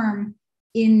form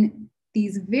in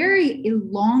these very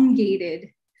elongated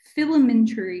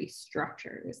filamentary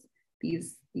structures,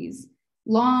 these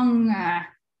long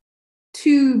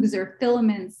tubes or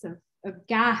filaments of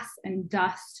gas and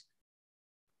dust,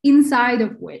 inside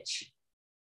of which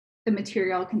the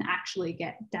material can actually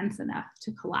get dense enough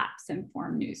to collapse and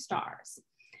form new stars.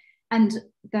 And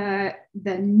the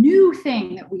new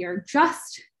thing that we are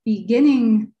just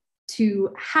beginning to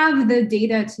have the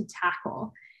data to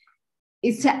tackle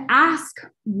is to ask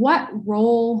what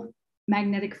role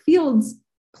magnetic fields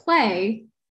play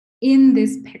in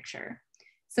this picture.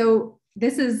 So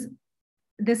this is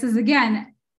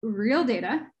again, real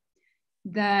data.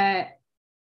 The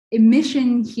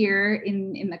emission here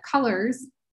in the colors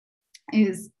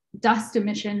is dust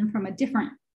emission from a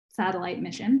different satellite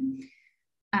mission,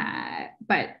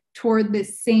 but toward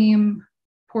this same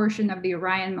portion of the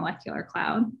Orion molecular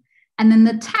cloud. And then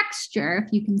the texture,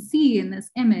 if you can see in this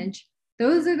image,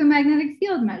 those are the magnetic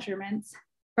field measurements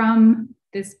from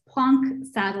this Planck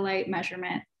satellite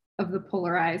measurement of the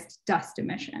polarized dust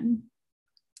emission.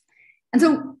 And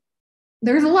so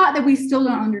there's a lot that we still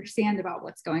don't understand about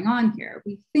what's going on here.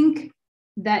 We think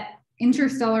that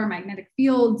interstellar magnetic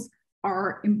fields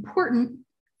are important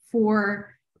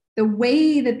for the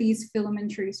way that these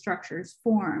filamentary structures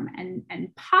form and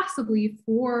possibly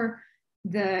for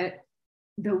the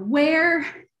where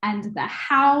and the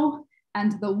how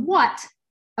and the what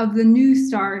of the new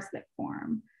stars that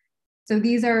form. So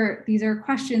these are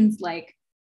questions like,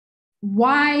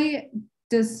 why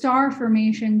does star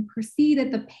formation proceed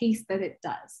at the pace that it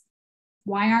does?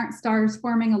 Why aren't stars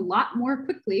forming a lot more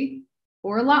quickly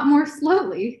or a lot more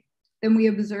slowly than we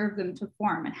observe them to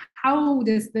form? And how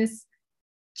does this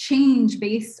change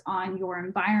based on your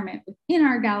environment within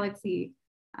our galaxy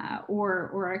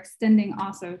or extending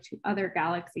also to other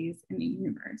galaxies in the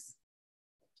universe?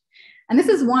 And this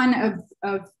is one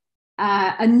of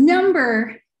a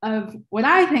number of what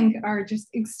I think are just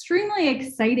extremely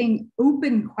exciting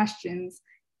open questions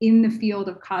in the field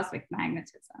of cosmic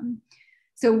magnetism.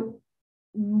 So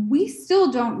we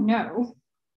still don't know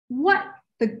what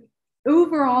the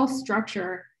overall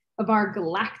structure of our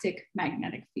galactic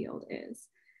magnetic field is.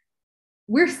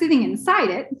 We're sitting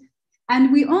inside it,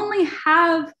 and we only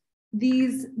have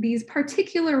these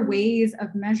particular ways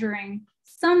of measuring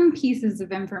some pieces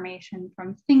of information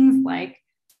from things like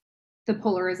the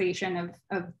polarization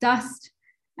of dust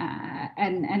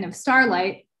and of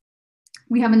starlight.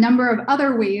 We have a number of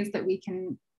other ways that we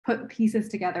can put pieces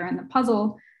together in the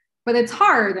puzzle, but it's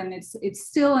hard, and it's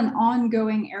still an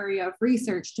ongoing area of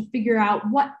research to figure out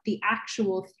what the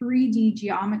actual 3D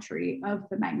geometry of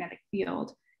the magnetic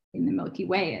field in the Milky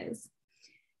Way is.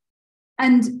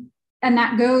 And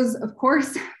that goes, of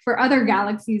course, for other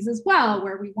galaxies as well,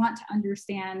 where we want to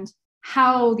understand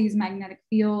how these magnetic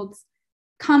fields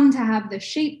come to have the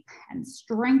shape and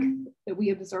strength that we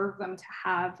observe them to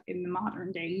have in the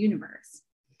modern day universe.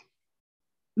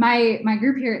 My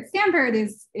group here at Stanford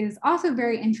is also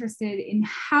very interested in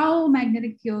how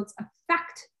magnetic fields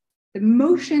affect the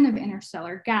motion of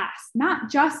interstellar gas,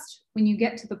 not just when you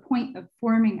get to the point of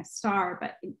forming a star,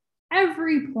 but in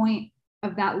every point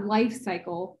of that life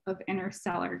cycle of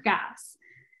interstellar gas.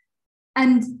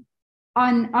 And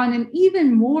on an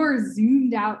even more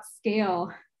zoomed out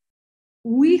scale,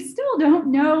 we still don't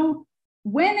know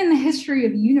when in the history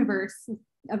of the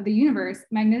universe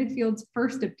magnetic fields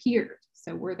first appeared.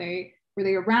 So were they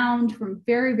around from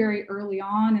very, very early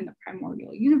on in the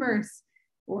primordial universe,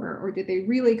 or did they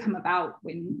really come about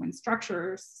when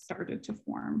structures started to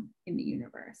form in the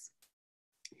universe?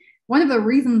 One of the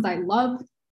reasons I love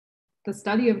the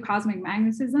study of cosmic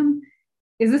magnetism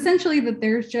is essentially that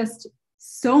there's just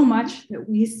so much that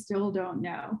we still don't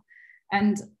know.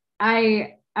 And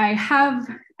I have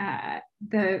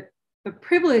the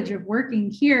privilege of working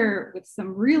here with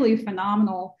some really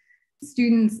phenomenal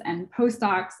students and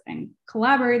postdocs and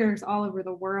collaborators all over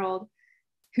the world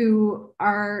who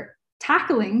are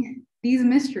tackling these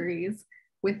mysteries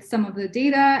with some of the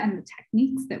data and the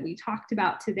techniques that we talked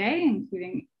about today,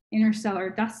 including interstellar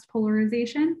dust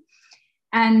polarization,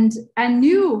 and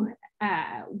new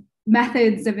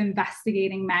methods of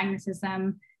investigating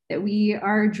magnetism that we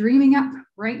are dreaming up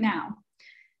right now.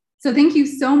 So thank you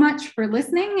so much for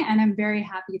listening, and I'm very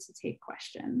happy to take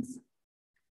questions.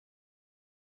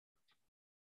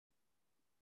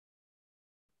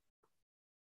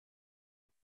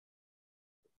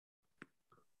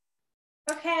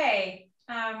 Okay,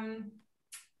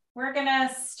 we're gonna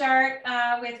start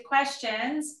with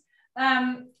questions.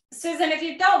 Susan, if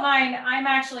you don't mind, I'm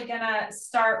actually gonna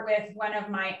start with one of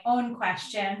my own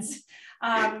questions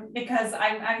because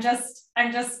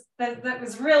that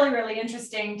was really, really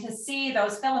interesting to see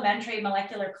those filamentary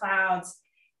molecular clouds.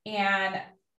 And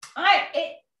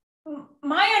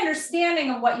my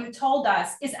understanding of what you told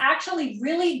us is actually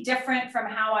really different from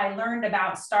how I learned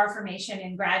about star formation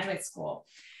in graduate school,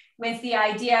 with the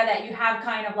idea that you have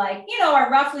kind of like, you know, a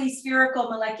roughly spherical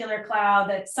molecular cloud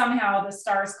that somehow the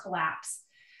stars collapse.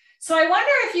 So I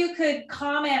wonder if you could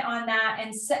comment on that,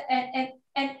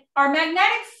 and are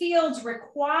magnetic fields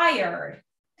required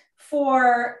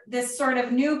for this sort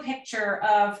of new picture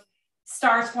of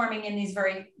stars forming in these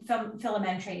very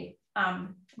filamentary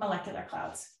molecular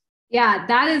clouds? Yeah,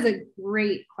 that is a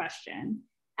great question.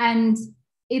 And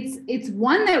it's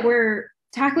one that we're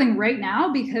tackling right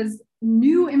now because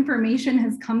new information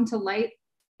has come to light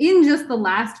in just the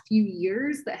last few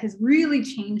years that has really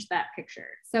changed that picture.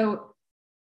 So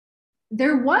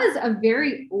there was a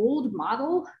very old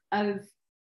model of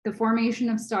the formation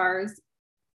of stars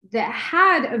that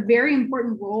had a very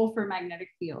important role for magnetic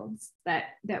fields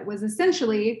that was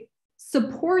essentially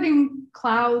supporting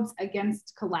clouds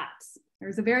against collapse.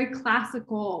 There's a very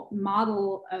classical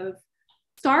model of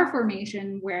star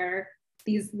formation where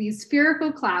these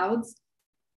spherical clouds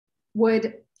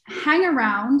would hang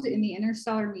around in the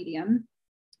interstellar medium,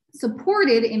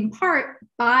 supported in part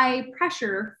by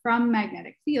pressure from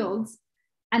magnetic fields,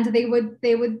 and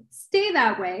they would stay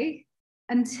that way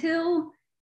until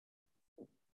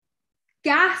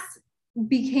gas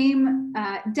became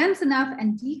dense enough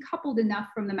and decoupled enough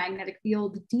from the magnetic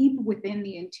field deep within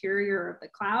the interior of the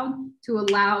cloud to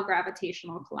allow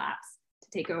gravitational collapse to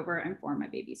take over and form a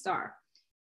baby star.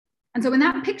 And so in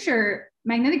that picture,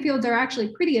 magnetic fields are actually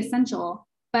pretty essential,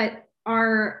 but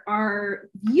our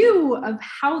view of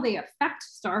how they affect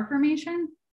star formation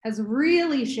has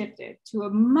really shifted to a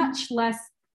much less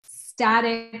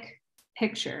static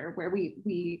picture where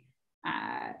we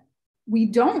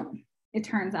don't, it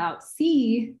turns out,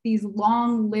 see these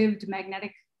long-lived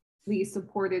magnetically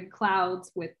supported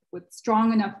clouds with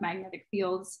strong enough magnetic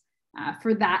fields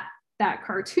for that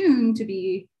cartoon to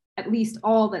be at least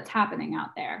all that's happening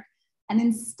out there. And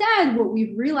instead, what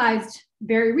we've realized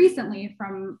very recently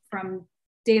from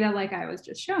data like I was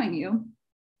just showing you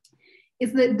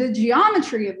is that the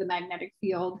geometry of the magnetic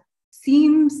field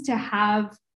seems to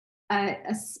have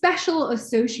a special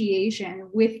association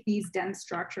with these dense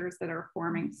structures that are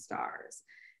forming stars.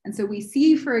 And so we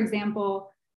see, for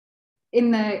example,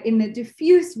 in the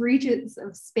diffuse reaches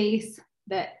of space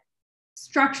that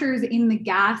structures in the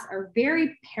gas are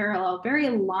very parallel, very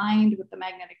aligned with the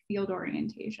magnetic field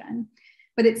orientation.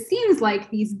 But it seems like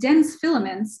these dense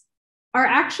filaments are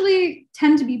actually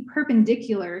tend to be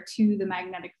perpendicular to the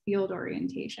magnetic field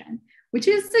orientation, which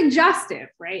is suggestive,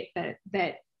 right?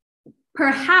 That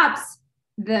perhaps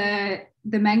the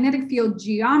magnetic field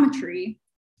geometry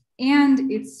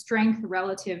and its strength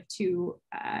relative to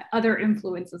other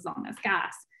influences on this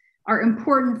gas are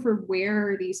important for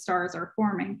where these stars are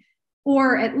forming,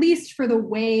 or at least for the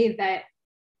way that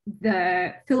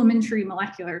the filamentary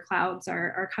molecular clouds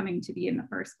are coming to be in the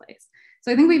first place.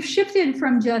 So I think we've shifted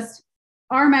from just,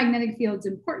 are magnetic fields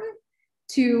important,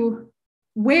 to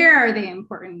where are they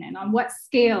important and on what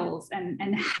scales,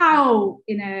 and how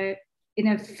in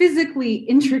a physically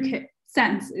intricate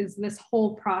sense is this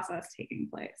whole process taking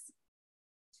place.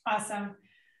 Awesome.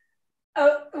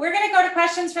 Oh, we're going to go to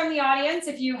questions from the audience.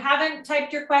 If you haven't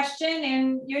typed your question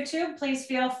in YouTube, please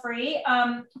feel free.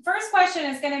 First question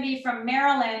is going to be from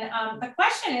Marilyn. The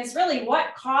question is really,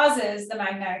 what causes the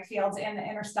magnetic fields in the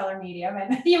interstellar medium?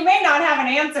 And you may not have an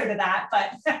answer to that,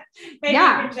 but maybe you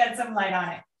can shed some light on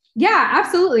it. Yeah,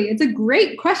 absolutely. It's a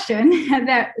great question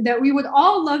that we would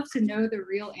all love to know the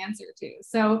real answer to.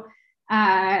 So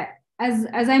as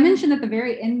I mentioned at the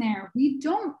very end there, we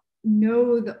don't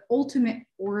know the ultimate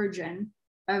origin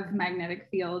of magnetic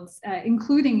fields,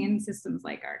 including in systems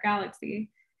like our galaxy.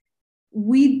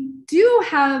 We do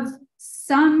have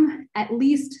some, at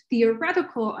least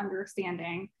theoretical,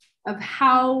 understanding of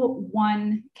how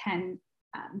one can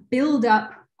build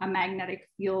up a magnetic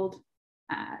field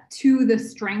to the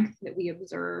strength that we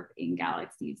observe in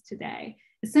galaxies today.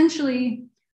 Essentially,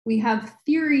 we have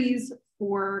theories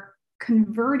for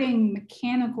converting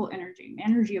mechanical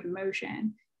energy of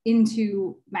motion,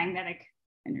 into magnetic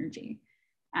energy.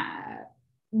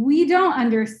 We don't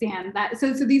understand that.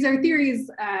 So these are theories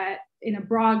in a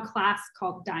broad class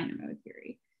called dynamo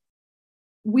theory.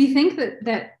 We think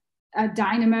that a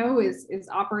dynamo is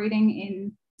operating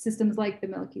in systems like the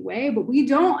Milky Way, but we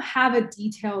don't have a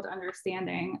detailed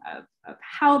understanding of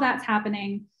how that's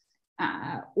happening,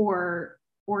 or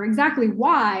exactly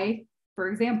why, for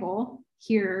example,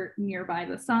 here nearby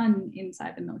the sun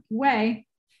inside the Milky Way,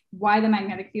 why the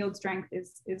magnetic field strength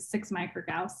is 6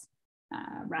 microgauss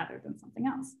rather than something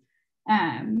else.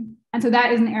 And so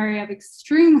that is an area of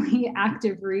extremely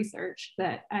active research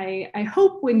that I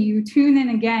hope when you tune in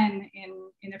again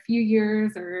in a few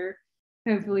years, or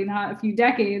hopefully not a few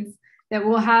decades, that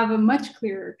we'll have a much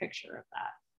clearer picture of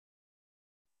that.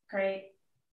 Great.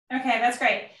 Okay, that's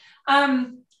great.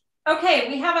 Okay,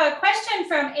 we have a question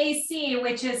from AC,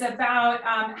 which is about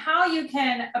how you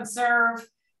can observe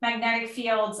magnetic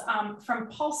fields from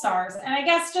pulsars. And I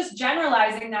guess just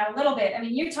generalizing that a little bit, I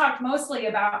mean, you talked mostly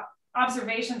about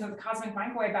observations of the cosmic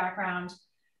microwave background.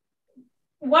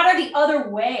 What are the other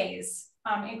ways,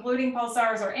 including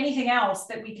pulsars or anything else,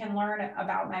 that we can learn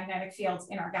about magnetic fields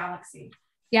in our galaxy?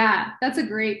 Yeah, that's a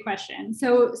great question.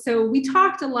 So we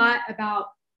talked a lot about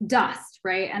dust,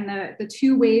 right? And the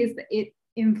two ways that it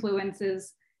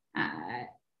influences,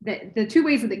 the two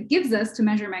ways that it gives us to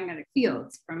measure magnetic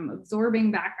fields, from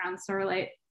absorbing background starlight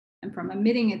and from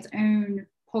emitting its own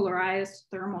polarized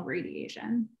thermal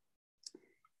radiation.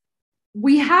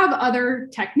 We have other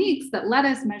techniques that let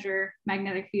us measure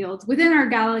magnetic fields within our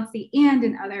galaxy and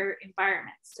in other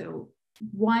environments. So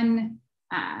one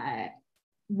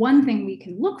thing we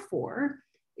can look for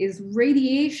is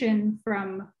radiation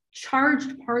from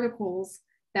charged particles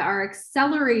that are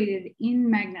accelerated in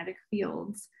magnetic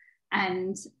fields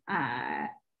and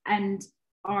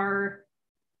are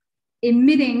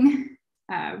emitting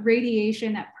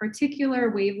radiation at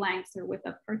particular wavelengths or with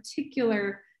a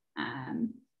particular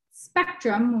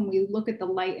spectrum when we look at the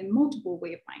light in multiple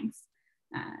wavelengths,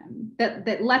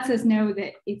 that lets us know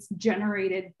that it's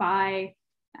generated by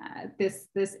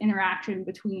this interaction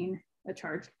between a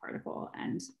charged particle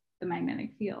and the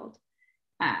magnetic field.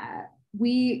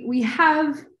 We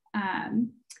have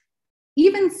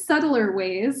even subtler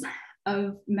ways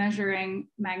of measuring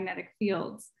magnetic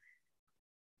fields.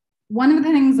 One of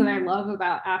the things that I love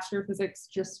about astrophysics,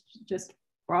 just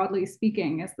broadly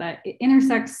speaking, is that it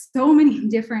intersects so many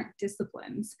different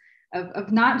disciplines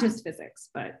of not just physics,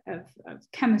 but of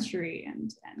chemistry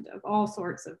and of all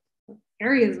sorts of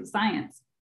areas of science.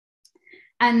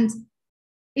 And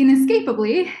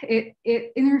inescapably, it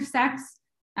intersects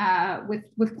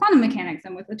with quantum mechanics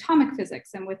and with atomic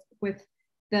physics and with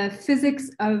the physics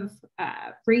of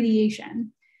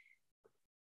radiation.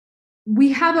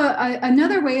 We have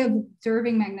another way of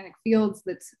observing magnetic fields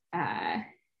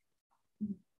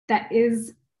that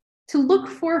is to look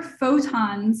for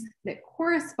photons that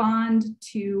correspond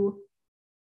to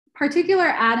particular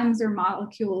atoms or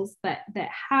molecules that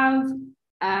have,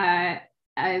 I'm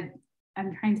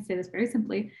trying to say this very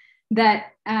simply,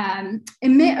 that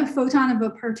emit a photon of a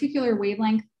particular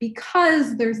wavelength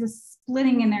because there's a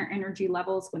splitting in their energy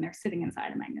levels when they're sitting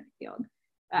inside a magnetic field.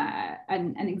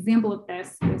 An example of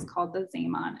this is called the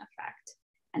Zeeman effect.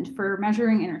 And for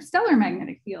measuring interstellar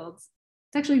magnetic fields,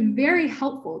 it's actually very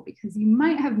helpful, because you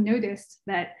might have noticed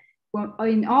that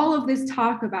in all of this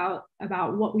talk about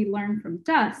what we learn from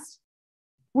dust,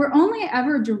 we're only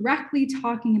ever directly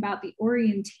talking about the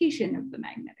orientation of the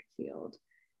magnetic field.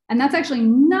 And that's actually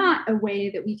not a way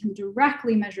that we can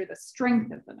directly measure the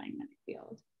strength of the magnetic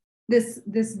field. This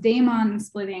Zeeman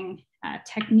splitting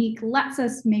technique lets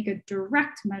us make a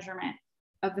direct measurement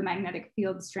of the magnetic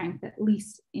field strength, at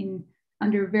least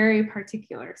under very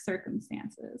particular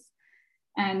circumstances.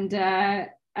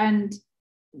 And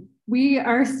we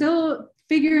are still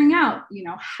figuring out,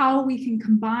 how we can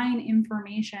combine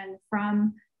information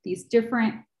from these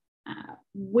different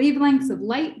wavelengths of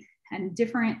light and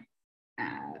different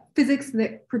physics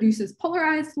that produces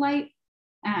polarized light,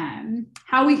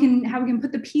 how we can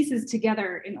put the pieces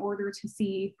together in order to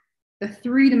see the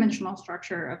three-dimensional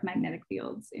structure of magnetic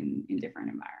fields in different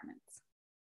environments.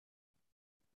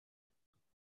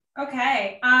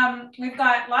 Okay, we've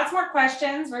got lots more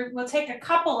questions. We'll take a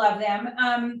couple of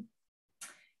them.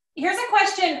 Here's a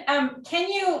question.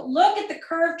 Can you look at the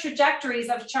curved trajectories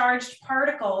of charged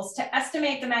particles to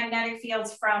estimate the magnetic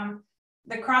fields from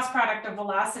the cross product of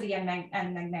velocity and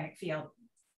magnetic field?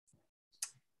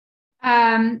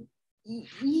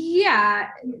 Yeah.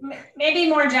 Maybe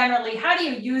more generally, how do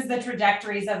you use the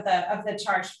trajectories of the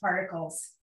charged particles?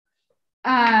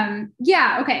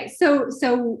 Yeah, okay.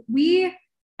 So we,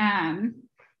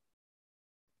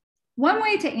 one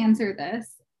way to answer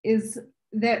this is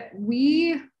that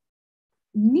we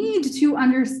need to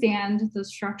understand the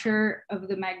structure of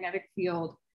the magnetic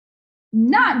field,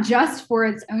 not just for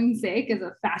its own sake as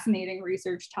a fascinating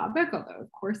research topic, although of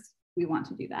course we want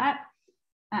to do that,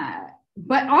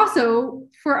 but also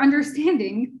for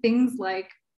understanding things like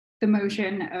the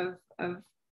motion of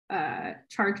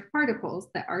charged particles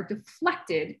that are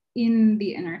deflected in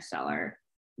the interstellar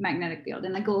magnetic field,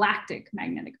 in the galactic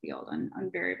magnetic field on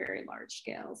very, very large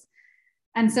scales.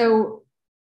 And so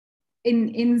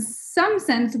in some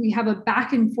sense, we have a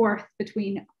back and forth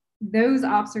between those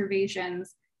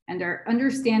observations and our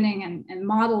understanding and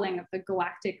modeling of the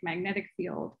galactic magnetic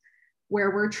field,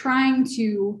 where we're trying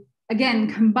to,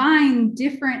 again, combine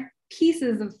different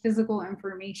pieces of physical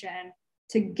information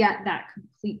to get that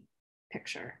complete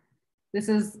picture. This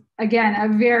is, again,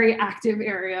 a very active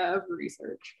area of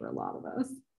research for a lot of us.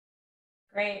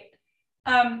 Great.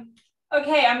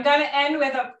 Okay, I'm going to end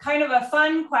with a kind of a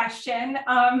fun question.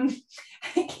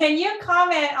 Can you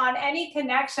comment on any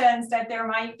connections that there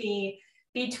might be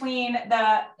between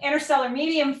the interstellar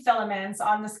medium filaments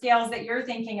on the scales that you're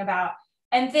thinking about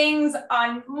and things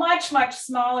on much, much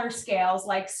smaller scales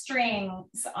like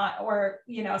strings or,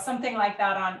 you know, something like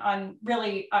that on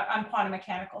quantum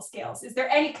mechanical scales? Is there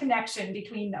any connection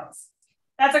between those?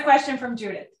 That's a question from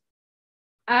Judith.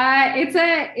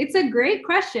 It's a great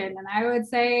question, and I would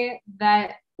say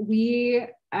that we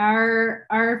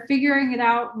are figuring it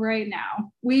out right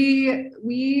now.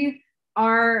 We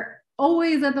are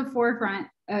always at the forefront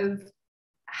of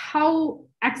how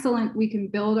excellent we can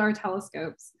build our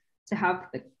telescopes to have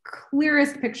the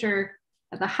clearest picture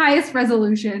at the highest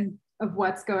resolution of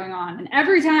what's going on. And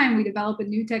every time we develop a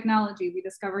new technology, we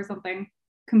discover something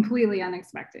completely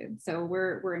unexpected. So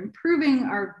we're improving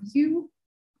our view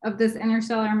of this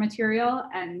interstellar material,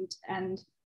 and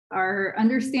our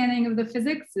understanding of the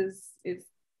physics is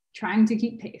trying to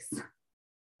keep pace.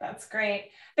 That's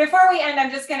great. Before we end, I'm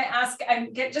just going to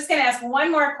ask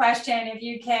one more question. If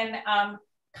you can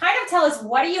kind of tell us,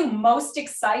 what are you most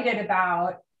excited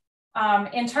about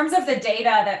in terms of the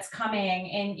data that's coming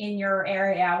in your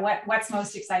area? What's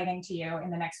most exciting to you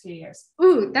in the next few years?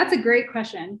 Ooh, that's a great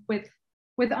question with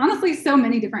honestly so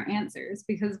many different answers,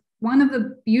 because one of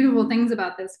the beautiful things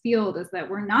about this field is that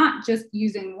we're not just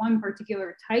using one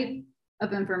particular type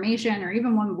of information or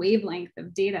even one wavelength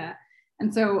of data.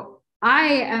 And so I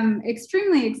am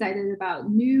extremely excited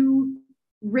about new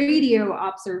radio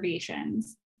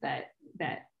observations that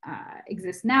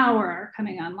exist now or are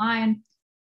coming online.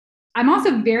 I'm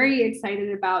also very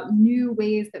excited about new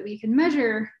ways that we can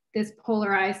measure this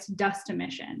polarized dust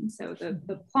emission. So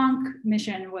the Planck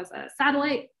mission was a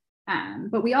satellite,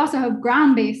 but we also have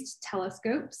ground-based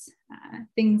telescopes,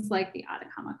 things like the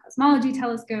Atacama Cosmology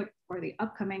Telescope or the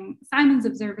upcoming Simons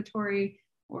Observatory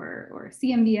or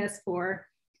CMDS4,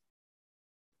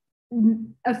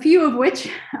 a few of which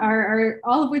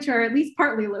all of which are at least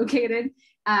partly located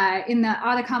in the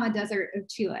Atacama Desert of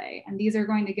Chile. And these are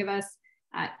going to give us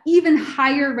even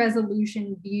higher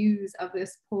resolution views of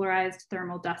this polarized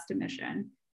thermal dust emission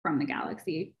from the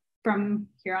galaxy from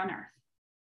here on Earth.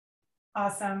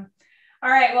 Awesome. All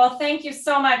right. Well, thank you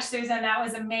so much, Susan. That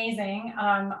was amazing.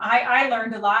 I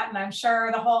learned a lot, and I'm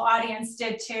sure the whole audience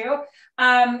did too.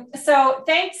 So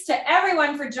thanks to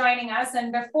everyone for joining us.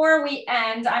 And before we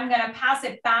end, I'm going to pass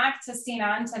it back to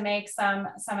Sinan to make some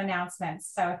announcements.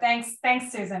 So thanks,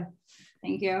 Susan.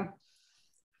 Thank you.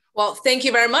 Well, thank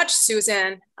you very much,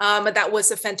 Susan. That was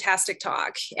a fantastic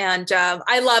talk. And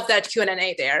I love that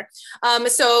Q&A there.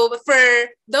 So for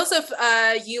those of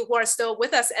you who are still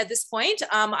with us at this point,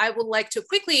 I would like to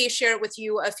quickly share with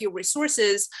you a few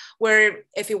resources where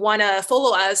if you want to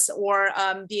follow us or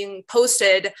being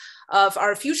posted of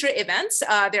our future events,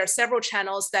 there are several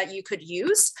channels that you could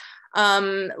use.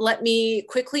 Let me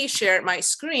quickly share my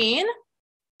screen.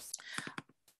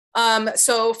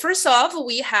 So first off,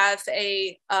 we have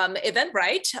a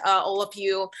Eventbrite. All of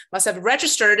you must have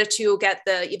registered to get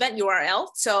the event URL.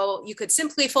 So you could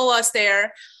simply follow us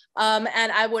there. And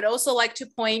I would also like to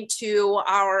point to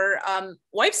our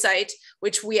website,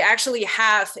 which we actually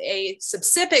have a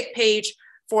specific page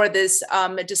for this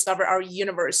Discover Our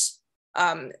Universe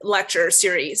lecture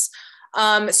series.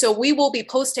 So we will be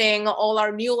posting all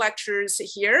our new lectures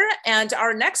here, and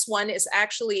our next one is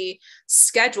actually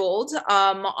scheduled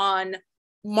on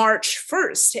March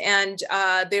 1st, and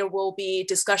there will be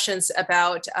discussions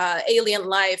about alien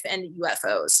life and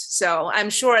UFOs. So I'm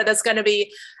sure that's going to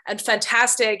be a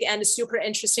fantastic and super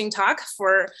interesting talk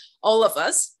for all of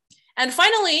us. And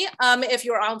finally, if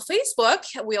you're on Facebook,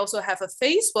 we also have a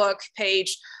Facebook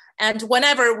page. And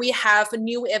whenever we have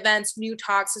new events, new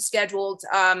talks scheduled,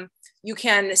 you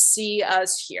can see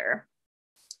us here.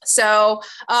 So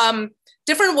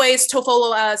different ways to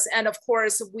follow us. And of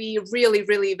course, we really,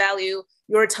 really value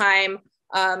your time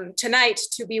tonight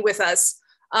to be with us.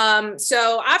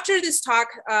 So after this talk,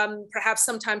 perhaps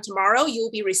sometime tomorrow,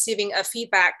 you'll be receiving a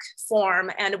feedback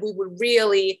form, and we would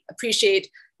really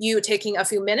appreciate you taking a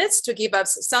few minutes to give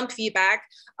us some feedback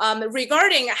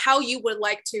regarding how you would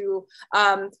like to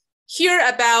hear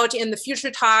about in the future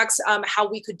talks, how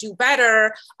we could do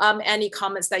better, any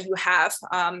comments that you have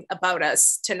about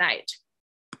us tonight.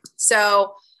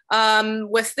 So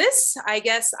with this, I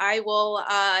guess I will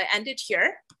end it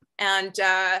here. And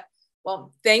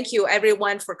well, thank you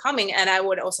everyone for coming. And I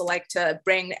would also like to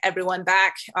bring everyone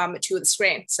back to the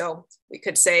screen. So we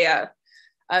could say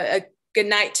a good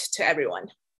night to everyone.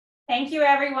 Thank you,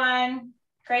 everyone.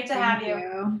 Great to have you.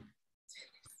 you.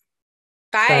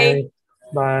 Bye.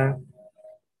 Bye.